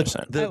 So the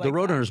I like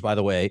Roadrunners, by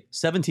the way,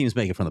 7 teams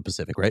make it from the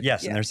Pacific, right?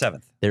 Yes, Yeah. and they're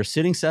 7th. They're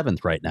sitting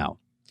 7th right now,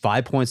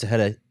 5 points ahead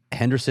of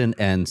Henderson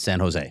and San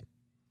Jose.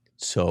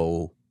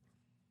 So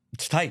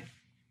It's tight.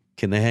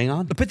 can they hang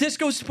on? But this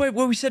goes to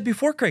what we said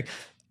before, Craig.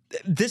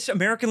 This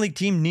American League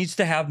team needs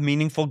to have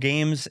meaningful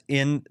games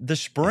in the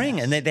spring,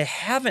 and they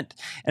haven't.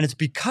 And it's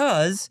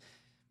because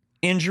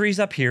injuries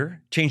up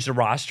here changed the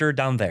roster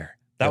down there.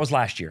 That was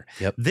last year.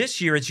 Yep.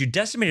 This year, it's you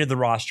decimated the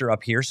roster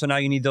up here, so now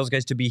you need those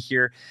guys to be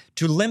here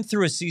to limp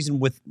through a season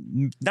with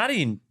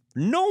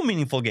no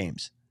meaningful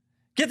games.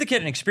 Give the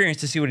kid an experience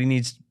to see what he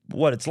needs,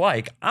 what it's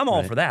like. I'm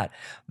all for that.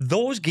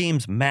 Those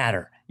games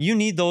matter. You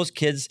need those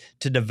kids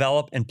to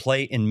develop and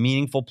play in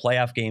meaningful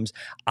playoff games.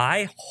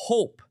 I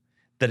hope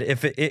that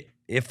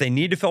if they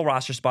need to fill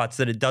roster spots,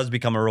 that it does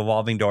become a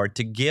revolving door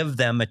to give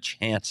them a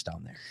chance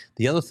down there.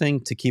 The other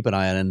thing to keep an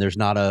eye on, and there's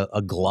not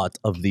a glut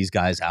of these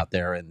guys out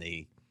there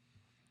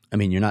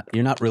you're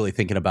not really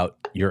thinking about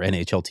your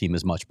NHL team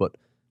as much, but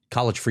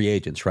college free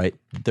agents, right?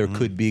 There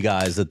could be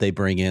guys that they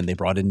bring in. They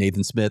brought in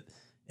Nathan Smith,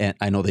 and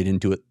I know they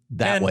didn't do it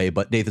that way,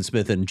 but Nathan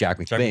Smith and Jack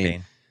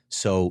McBain.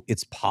 So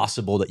it's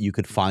possible that you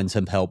could find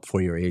some help for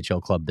your AHL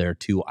club there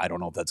too. I don't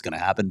know if that's going to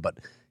happen, but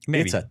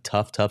Maybe. It's a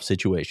tough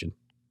situation.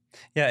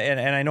 Yeah,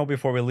 and I know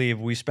before we leave,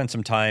 we spent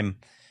some time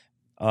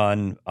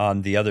on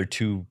the other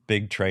two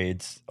big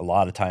trades, a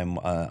lot of time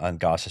on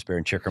Gostisbehere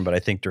and Chychrun, but I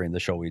think during the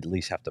show we at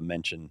least have to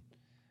mention,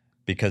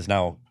 because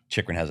now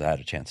Chychrun hasn't had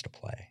a chance to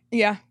play.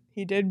 Yeah,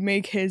 he did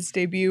make his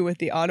debut with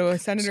the Ottawa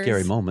Senators.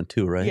 Scary moment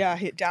too, right? Yeah,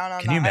 hit down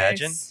on Can you the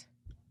imagine ice.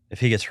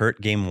 if he gets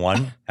hurt game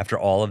 1 after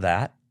all of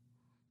that?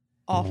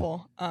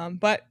 Awful.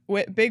 But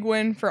big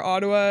win for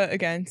Ottawa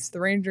against the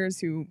Rangers,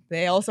 who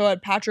they also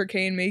had Patrick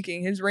Kane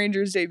making his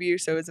Rangers debut.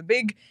 So it's a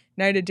big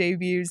night of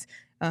debuts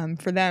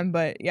for them.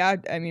 But yeah,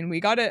 I mean, we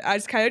got to,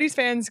 as Coyotes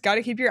fans, got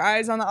to keep your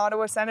eyes on the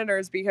Ottawa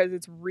Senators, because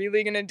it's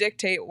really going to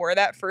dictate where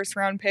that first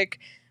round pick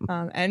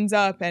ends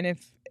up. And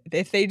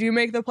if they do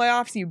make the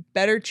playoffs, you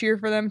better cheer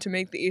for them to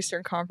make the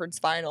Eastern Conference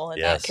Final in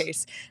that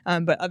case.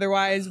 But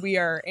otherwise, we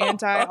are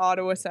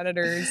anti-Ottawa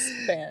Senators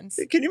fans.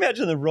 Can you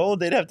imagine the road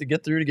they'd have to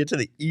get through to get to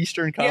the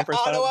Eastern Conference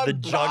Final? Ottawa, The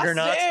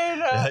juggernauts.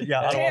 Boston,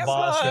 Ottawa, Tampa,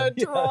 Boston.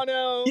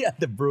 Toronto. Yeah,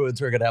 the Bruins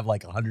are going to have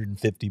like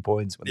 150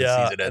 points when the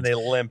season ends. And they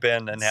limp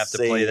in and have to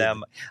play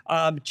them.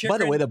 By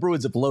the way, the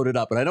Bruins have loaded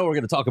up, and I know we're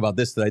going to talk about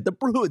this tonight. The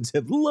Bruins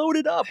have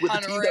loaded up with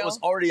a team that was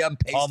already on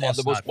pace to have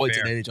the most points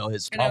in NHL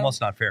history. Almost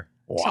not fair.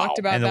 Wow. Talked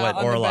about And that what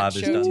on the Orlov Bet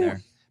has Show done too.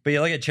 there. But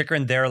you look at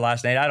Chychrun there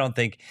last night. I don't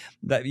think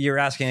that you're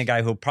asking a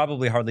guy who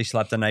probably hardly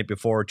slept the night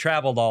before,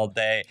 traveled all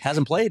day,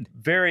 Hasn't played.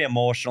 very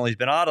emotional. He's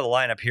been out of the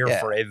lineup here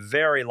for a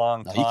very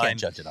long time. You can't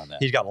judge it on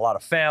that. He's got a lot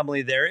of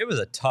family there. It was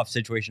a tough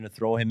situation to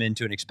throw him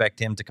into and expect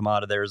him to come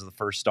out of there as the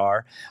first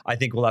star. I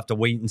think we'll have to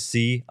wait and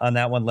see on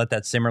that one. Let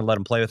that simmer. Let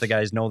him play with the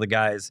guys. Know the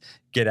guys.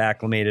 Get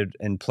acclimated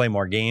and play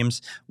more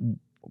games.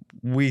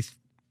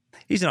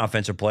 He's an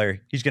offensive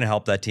player. He's going to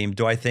help that team.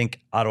 Do I think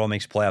Ottawa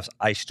makes playoffs?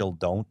 I still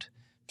don't.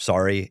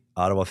 Sorry,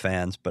 Ottawa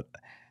fans, but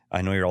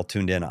I know you're all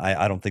tuned in.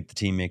 I don't think the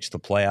team makes the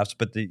playoffs,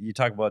 but you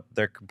talk about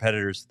their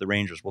competitors, the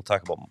Rangers. We'll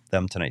talk about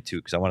them tonight too,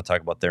 because I want to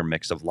talk about their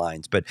mix of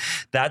lines. But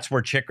that's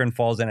where Chychrun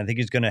falls in. I think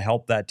he's going to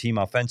help that team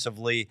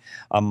offensively.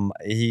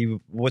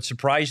 What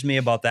surprised me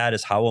about that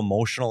is how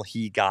emotional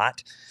he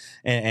got,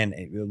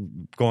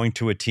 and going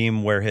to a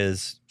team where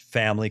his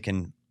family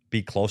can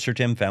be closer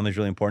to him. Family's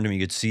really important to him.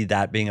 You could see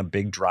that being a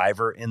big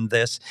driver in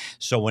this.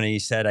 So when he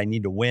said, I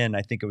need to win,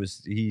 I think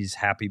he's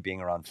happy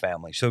being around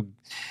family. So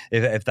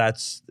if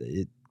that's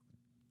it,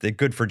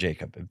 good for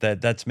Jacob.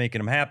 If that's making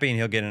him happy, and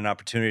he'll get an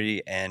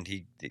opportunity, and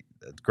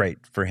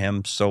great for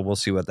him. So we'll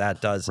see what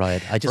that does.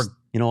 Right. I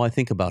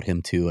think about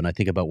him too, and I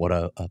think about what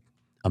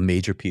a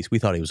major piece. We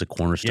thought he was a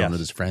cornerstone of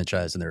this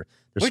franchise, and there's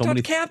so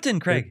many captain,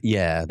 Craig.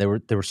 There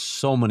were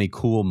so many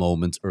cool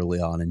moments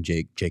early on in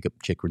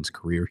Jacob Chychrun's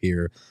career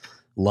here.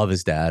 Love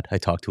his dad. I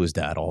talk to his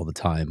dad all the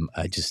time.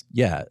 I just,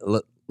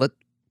 let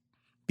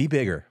be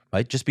bigger,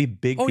 right? Just be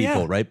big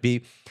people, right?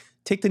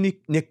 Take the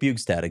Nick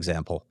Bjugstad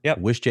example. Yep.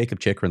 Wish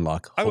Jacob Chychrun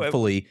luck.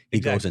 Hopefully he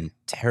goes and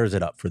tears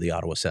it up for the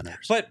Ottawa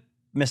Senators. But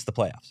miss the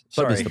playoffs.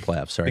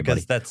 Sorry,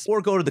 because buddy.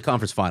 Or go to the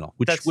conference final.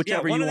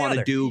 Whichever you want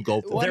to do,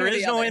 go for it. There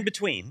is no in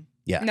between.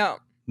 Yeah. No.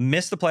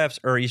 missed the playoffs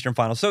or Eastern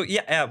Finals. So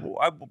yeah,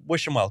 I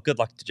wish him well. Good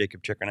luck to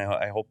Jakob Chychrun.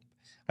 I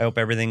hope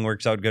everything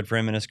works out good for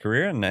him in his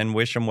career, and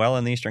wish him well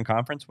in the Eastern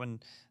Conference when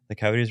the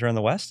Coyotes are in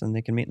the West and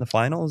they can meet in the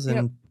finals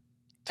in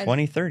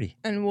 2030.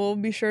 And we'll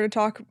be sure to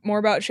talk more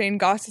about Shane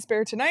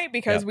Gostisbehere tonight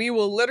because we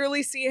will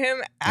literally see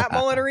him at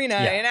Mullen Arena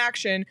in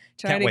action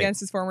tonight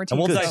against his former team.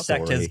 And we'll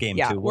dissect his game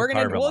too.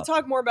 We'll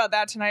talk more about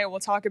that tonight. We'll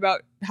talk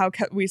about how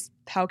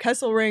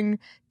Kesselring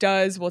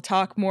does. We'll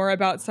talk more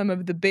about some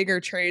of the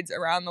bigger trades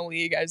around the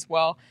league as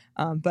well.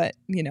 But,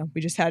 we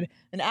just had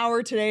an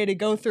hour today to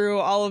go through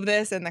all of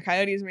this, and the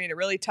Coyotes made it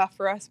really tough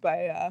for us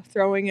by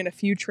throwing in a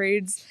few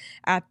trades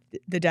at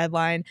the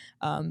deadline.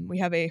 We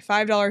have a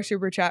 $5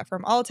 super chat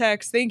from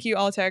Altex. Thank you,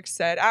 Altex.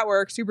 Said, at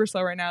work, super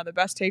slow right now. The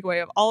best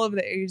takeaway of all of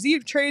the AZ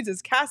trades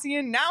is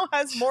Cassian now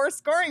has more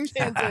scoring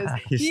chances.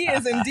 He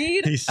is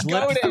indeed He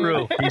slipped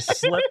through.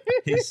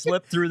 He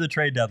slipped through the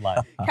trade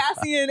deadline.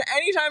 Cassian,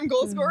 anytime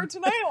goal scorer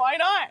tonight, why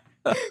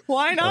not?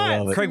 Why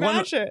not? Craig,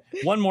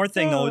 one more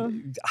thing though.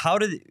 How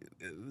did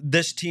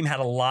this team had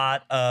a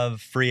lot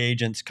of free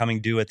agents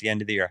coming due at the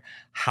end of the year?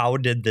 How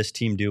did this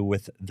team do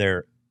with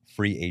their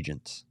free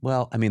agents?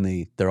 Well, I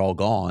mean, they're all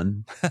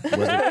gone.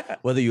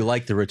 Whether you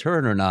like the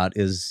return or not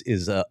is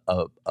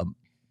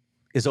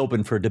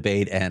open for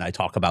debate, and I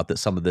talk about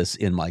some of this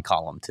in my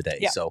column today.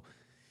 Yeah. So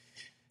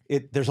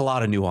there's a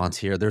lot of nuance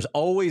here. There's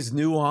always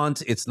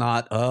nuance. It's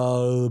not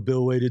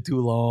Bill waited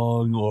too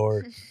long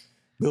or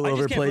Bill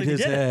overplayed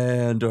his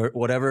hand or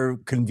whatever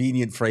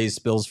convenient phrase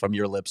spills from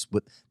your lips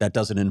that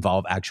doesn't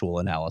involve actual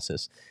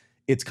analysis.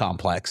 It's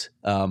complex.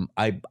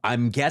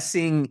 I'm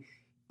guessing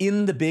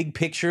in the big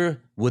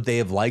picture, would they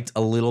have liked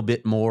a little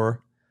bit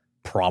more?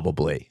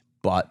 Probably,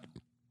 but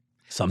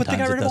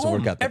sometimes it doesn't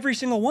work out. Every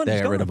single one. They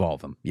got rid of all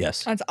of them.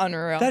 Yes, that's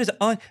unreal. That is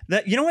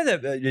that. You know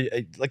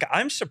what?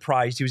 I'm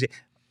surprised he was.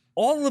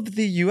 All of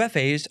the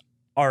UFAs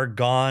are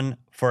gone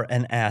for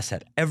an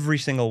asset. Every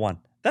single one.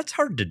 That's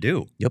hard to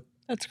do. Yep.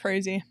 That's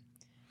crazy.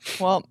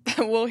 Well,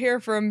 we'll hear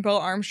from Bill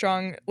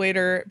Armstrong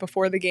later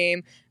before the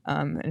game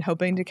and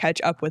hoping to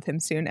catch up with him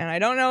soon. And I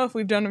don't know if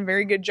we've done a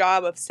very good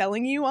job of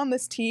selling you on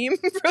this team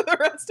for the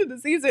rest of the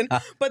season,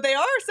 but they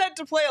are set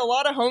to play a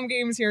lot of home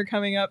games here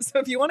coming up. So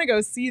if you want to go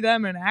see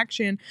them in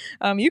action,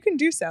 you can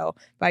do so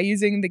by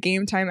using the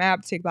Game Time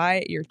app to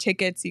buy your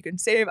tickets. You can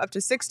save up to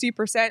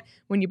 60%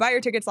 when you buy your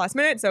tickets last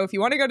minute. So if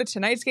you want to go to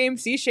tonight's game,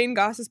 see Shane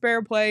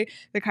Gostisbehere play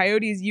the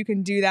Coyotes, you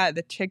can do that.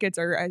 The tickets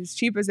are as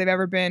cheap as they've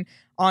ever been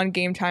on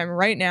Game Time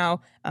right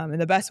now. And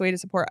the best way to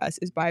support us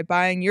is by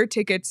buying your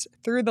tickets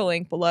through the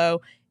link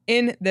below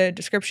in the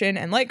description.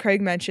 And like Craig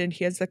mentioned,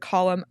 he has the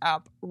column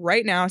up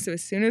right now. So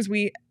as soon as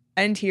we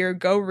end here,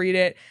 go read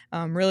it.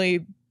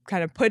 Really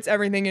kind of puts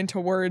everything into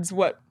words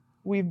what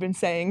we've been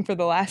saying for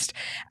the last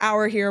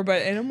hour here,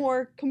 but in a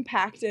more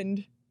compact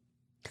and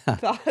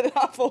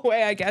thoughtful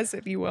way, I guess,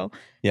 if you will.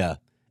 Yeah.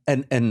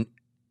 And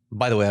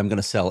by the way, I'm going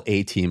to sell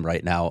a team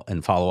right now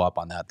and follow up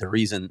on that. The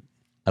reason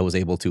I was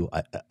able to,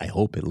 I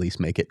hope at least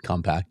make it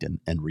compact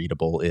and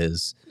readable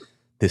is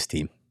this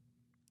team.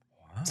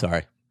 Wow.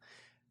 Sorry.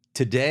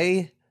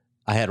 Today,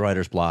 I had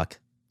writer's block,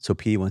 so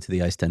P went to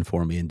the ice den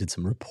for me and did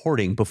some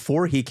reporting.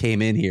 Before he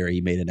came in here, he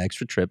made an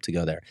extra trip to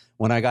go there.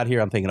 When I got here,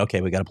 I'm thinking,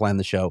 okay, we got to plan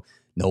the show.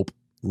 Nope.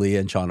 Leah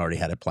and Sean already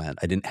had it planned.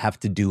 I didn't have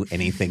to do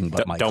anything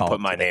but my Don't put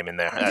my name in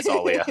there. That's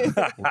all, Leah.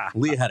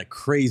 Leah had a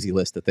crazy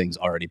list of things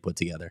already put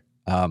together.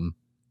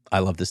 I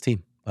love this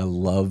team. I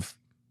love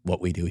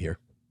what we do here.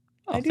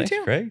 I do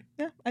too. Craig.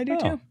 Yeah, I do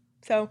too.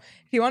 So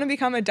if you want to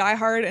become a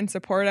diehard and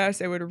support us,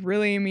 it would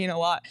really mean a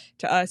lot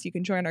to us. You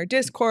can join our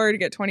Discord,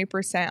 get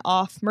 20%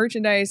 off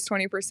merchandise,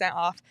 20%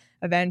 off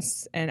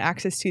events, and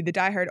access to the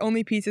diehard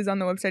only pieces on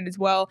the website as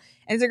well.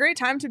 And it's a great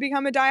time to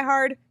become a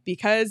diehard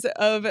because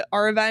of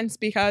our events,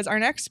 because our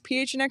next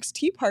PHNX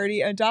Tea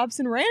Party at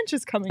Dobson Ranch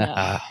is coming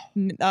up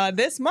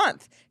this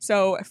month.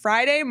 So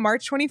Friday,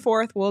 March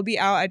 24th, we'll be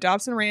out at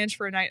Dobson Ranch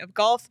for a night of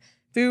golf,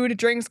 food,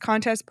 drinks,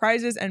 contests,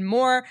 prizes, and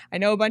more. I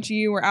know a bunch of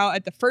you were out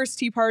at the first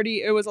tea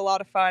party. It was a lot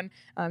of fun.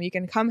 You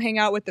can come hang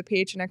out with the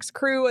PHNX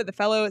crew, the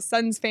fellow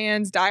Suns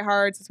fans,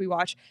 diehards, as we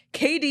watch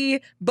KD,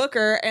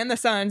 Booker, and the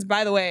Suns.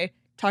 By the way,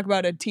 talk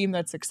about a team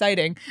that's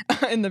exciting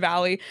in the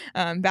Valley.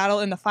 Battle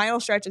in the final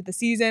stretch of the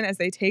season as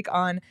they take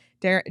on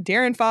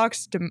Darren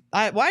Fox.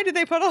 Why did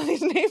they put all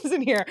these names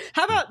in here?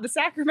 How about the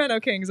Sacramento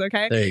Kings,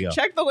 okay? There you go.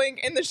 Check the link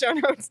in the show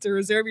notes to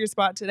reserve your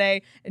spot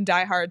today. And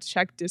diehards,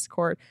 check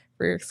Discord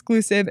for your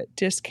exclusive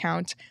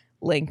discount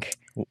link.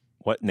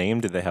 What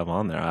name did they have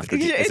on there after?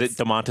 Is it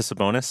Domantas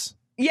Sabonis?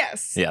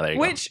 Yes. Yeah, there you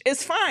Which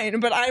is fine,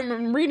 but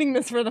I'm reading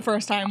this for the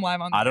first time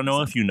live on I don't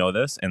know if you know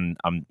this, and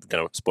I'm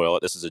going to spoil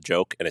it. This is a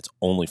joke, and it's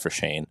only for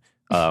Shane.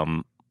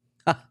 Domantas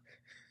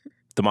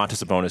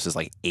Sabonis is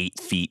like 8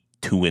 feet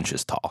 2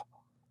 inches tall.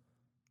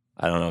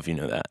 I don't know if you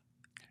knew that.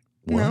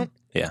 What? No.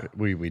 Yeah.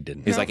 We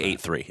didn't. He's like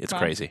 8'3". It's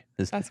crazy.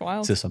 That's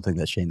wild. Is this something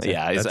that Shane said?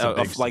 Yeah,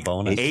 he's like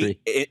bonus. 8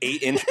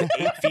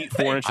 feet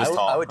 4 inches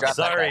tall. I would drop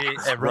Sorry,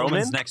 that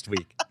Romans next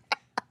week.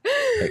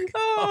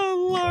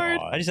 Oh, Lord.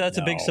 I just that's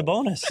a big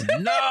Sabonis.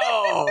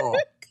 No.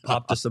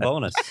 pop to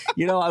Sabonis.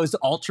 You know, I was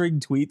altering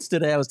tweets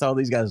today. I was telling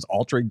these guys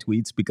altering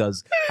tweets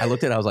because I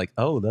looked at it. I was like,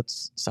 oh, that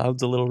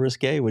sounds a little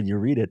risque when you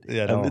read it.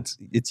 Yeah, no.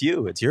 It's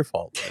you. It's your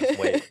fault. Just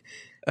wait.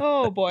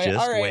 Oh boy. Just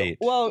All right. wait.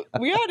 Well,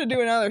 we got to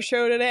do another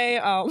show today.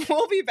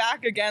 We'll be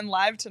back again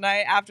live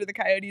tonight after the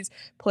Coyotes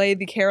play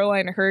the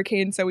Carolina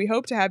Hurricanes. So we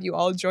hope to have you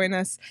all join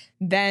us.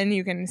 Then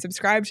you can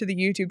subscribe to the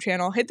YouTube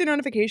channel, hit the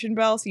notification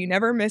bell so you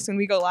never miss when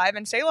we go live,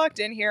 and stay locked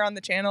in here on the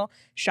channel.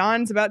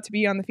 Sean's about to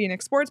be on the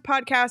Phoenix Sports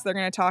Podcast. They're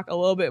going to talk a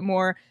little bit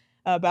more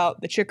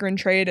about the Chychrun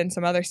trade and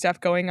some other stuff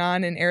going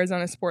on in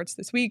Arizona sports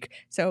this week.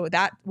 So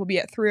that will be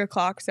at 3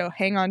 o'clock. So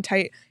hang on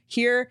tight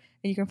here.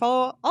 And you can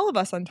follow all of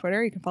us on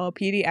Twitter. You can follow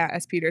Petey at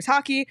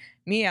SPetersHockey,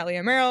 me at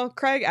Leah Merrill,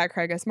 Craig at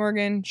Craig S.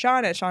 Morgan,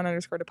 Sean at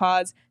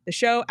Sean_DePaz, the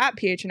show at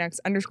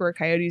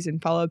PHNX_Coyotes,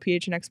 and follow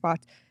PHNX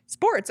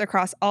Sports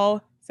across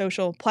all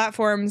social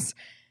platforms.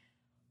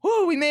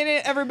 Whoa, we made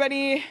it,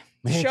 everybody.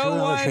 Show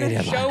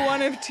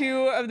one of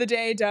 2 of the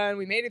day done.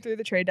 We made it through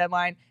the trade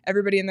deadline.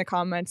 Everybody in the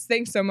comments,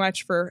 thanks so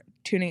much for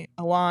tuning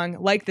along.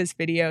 Like this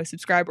video,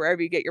 subscribe wherever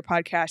you get your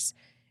podcasts.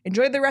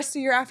 Enjoy the rest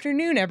of your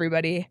afternoon,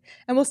 everybody,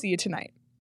 and we'll see you tonight.